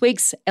 This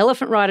week's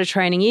elephant rider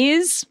training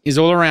is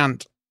all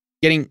around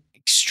getting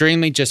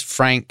extremely just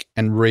frank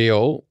and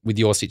real with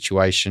your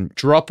situation.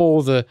 Drop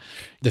all the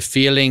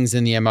feelings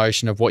and the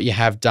emotion of what you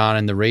have done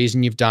and the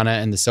reason you've done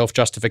it and the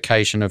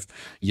self-justification of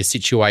your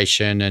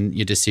situation and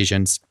your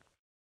decisions.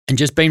 And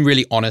just being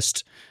really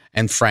honest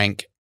and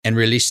frank and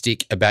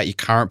realistic about your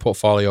current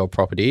portfolio of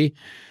property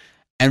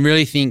and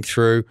really think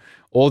through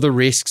all the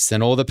risks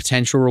and all the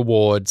potential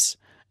rewards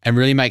and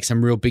really make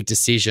some real big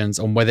decisions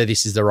on whether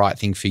this is the right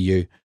thing for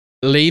you.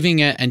 Leaving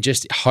it and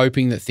just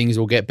hoping that things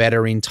will get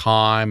better in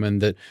time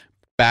and that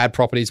bad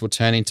properties will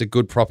turn into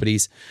good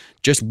properties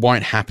just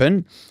won't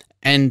happen.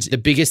 And the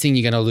biggest thing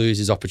you're going to lose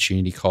is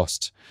opportunity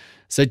cost.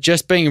 So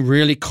just being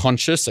really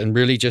conscious and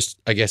really just,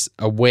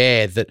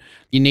 aware that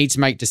you need to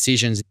make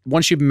decisions.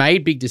 Once you've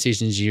made big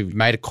decisions, you've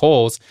made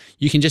calls,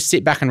 you can just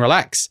sit back and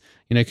relax,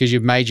 because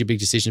you've made your big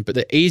decisions. But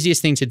the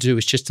easiest thing to do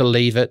is just to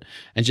leave it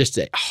and just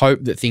to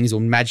hope that things will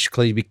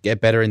magically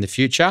get better in the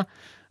future.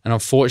 And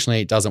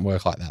unfortunately, it doesn't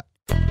work like that.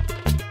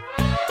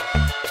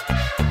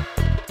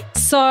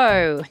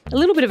 So, a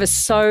little bit of a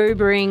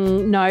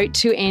sobering note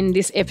to end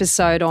this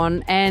episode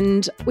on,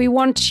 and we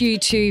want you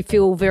to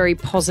feel very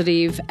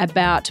positive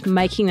about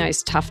making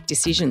those tough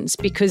decisions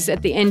because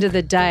at the end of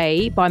the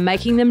day, by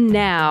making them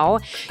now,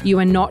 you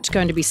are not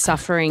going to be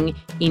suffering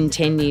in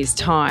 10 years'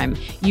 time.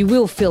 You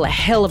will feel a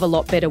hell of a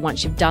lot better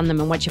once you've done them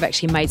and once you've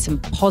actually made some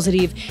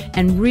positive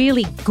and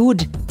really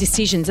good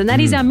decisions. And that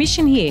is our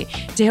mission here,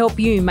 to help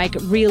you make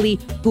really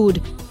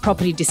good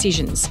property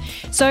decisions.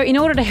 So in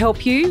order to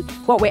help you,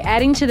 what we're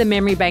adding to the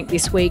memory bank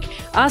this week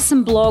are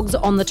some blogs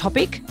on the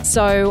topic.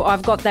 So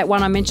I've got that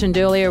one I mentioned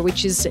earlier,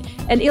 which is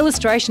an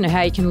illustration of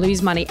how you can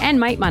lose money and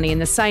make money in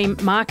the same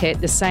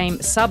market, the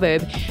same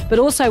suburb. But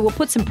also we'll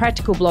put some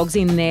practical blogs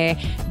in there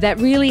that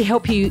really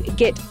help you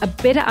get a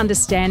better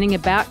understanding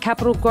about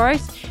capital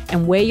growth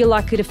and where you're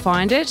likely to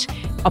find it.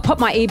 I'll pop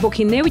my ebook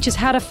in there, which is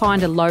how to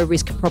find a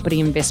low-risk property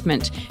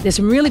investment. There's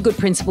some really good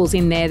principles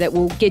in there that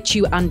will get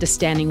you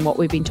understanding what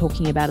we've been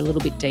talking about a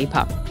little bit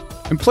deeper.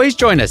 And please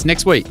join us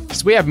next week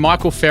because we have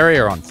Michael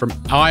Ferrier on from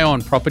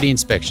Ion Property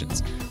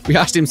Inspections. We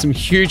asked him some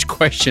huge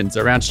questions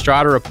around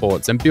strata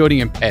reports and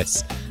building and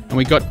pests, and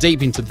we got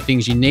deep into the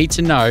things you need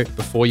to know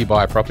before you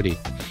buy a property.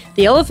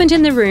 The Elephant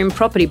in the Room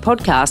Property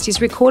Podcast is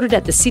recorded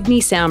at the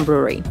Sydney Sound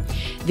Brewery.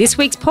 This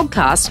week's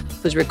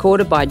podcast was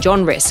recorded by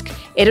John Resk,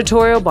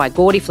 editorial by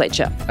Gordy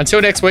Fletcher.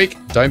 Until next week,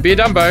 don't be a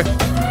Dumbo.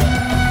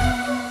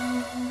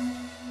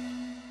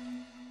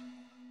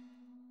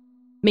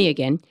 Me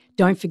again.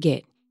 Don't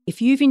forget,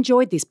 if you've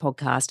enjoyed this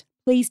podcast,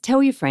 please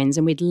tell your friends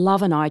and we'd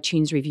love an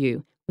iTunes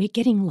review. We're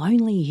getting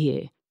lonely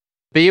here.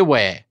 Be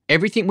aware,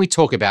 everything we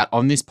talk about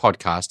on this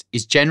podcast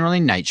is general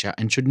in nature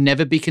and should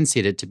never be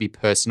considered to be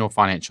personal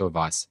financial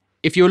advice.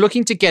 If you're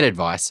looking to get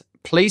advice,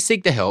 please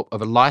seek the help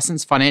of a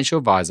licensed financial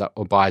advisor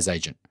or buyer's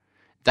agent.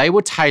 They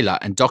will tailor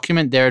and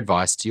document their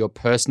advice to your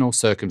personal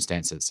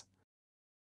circumstances.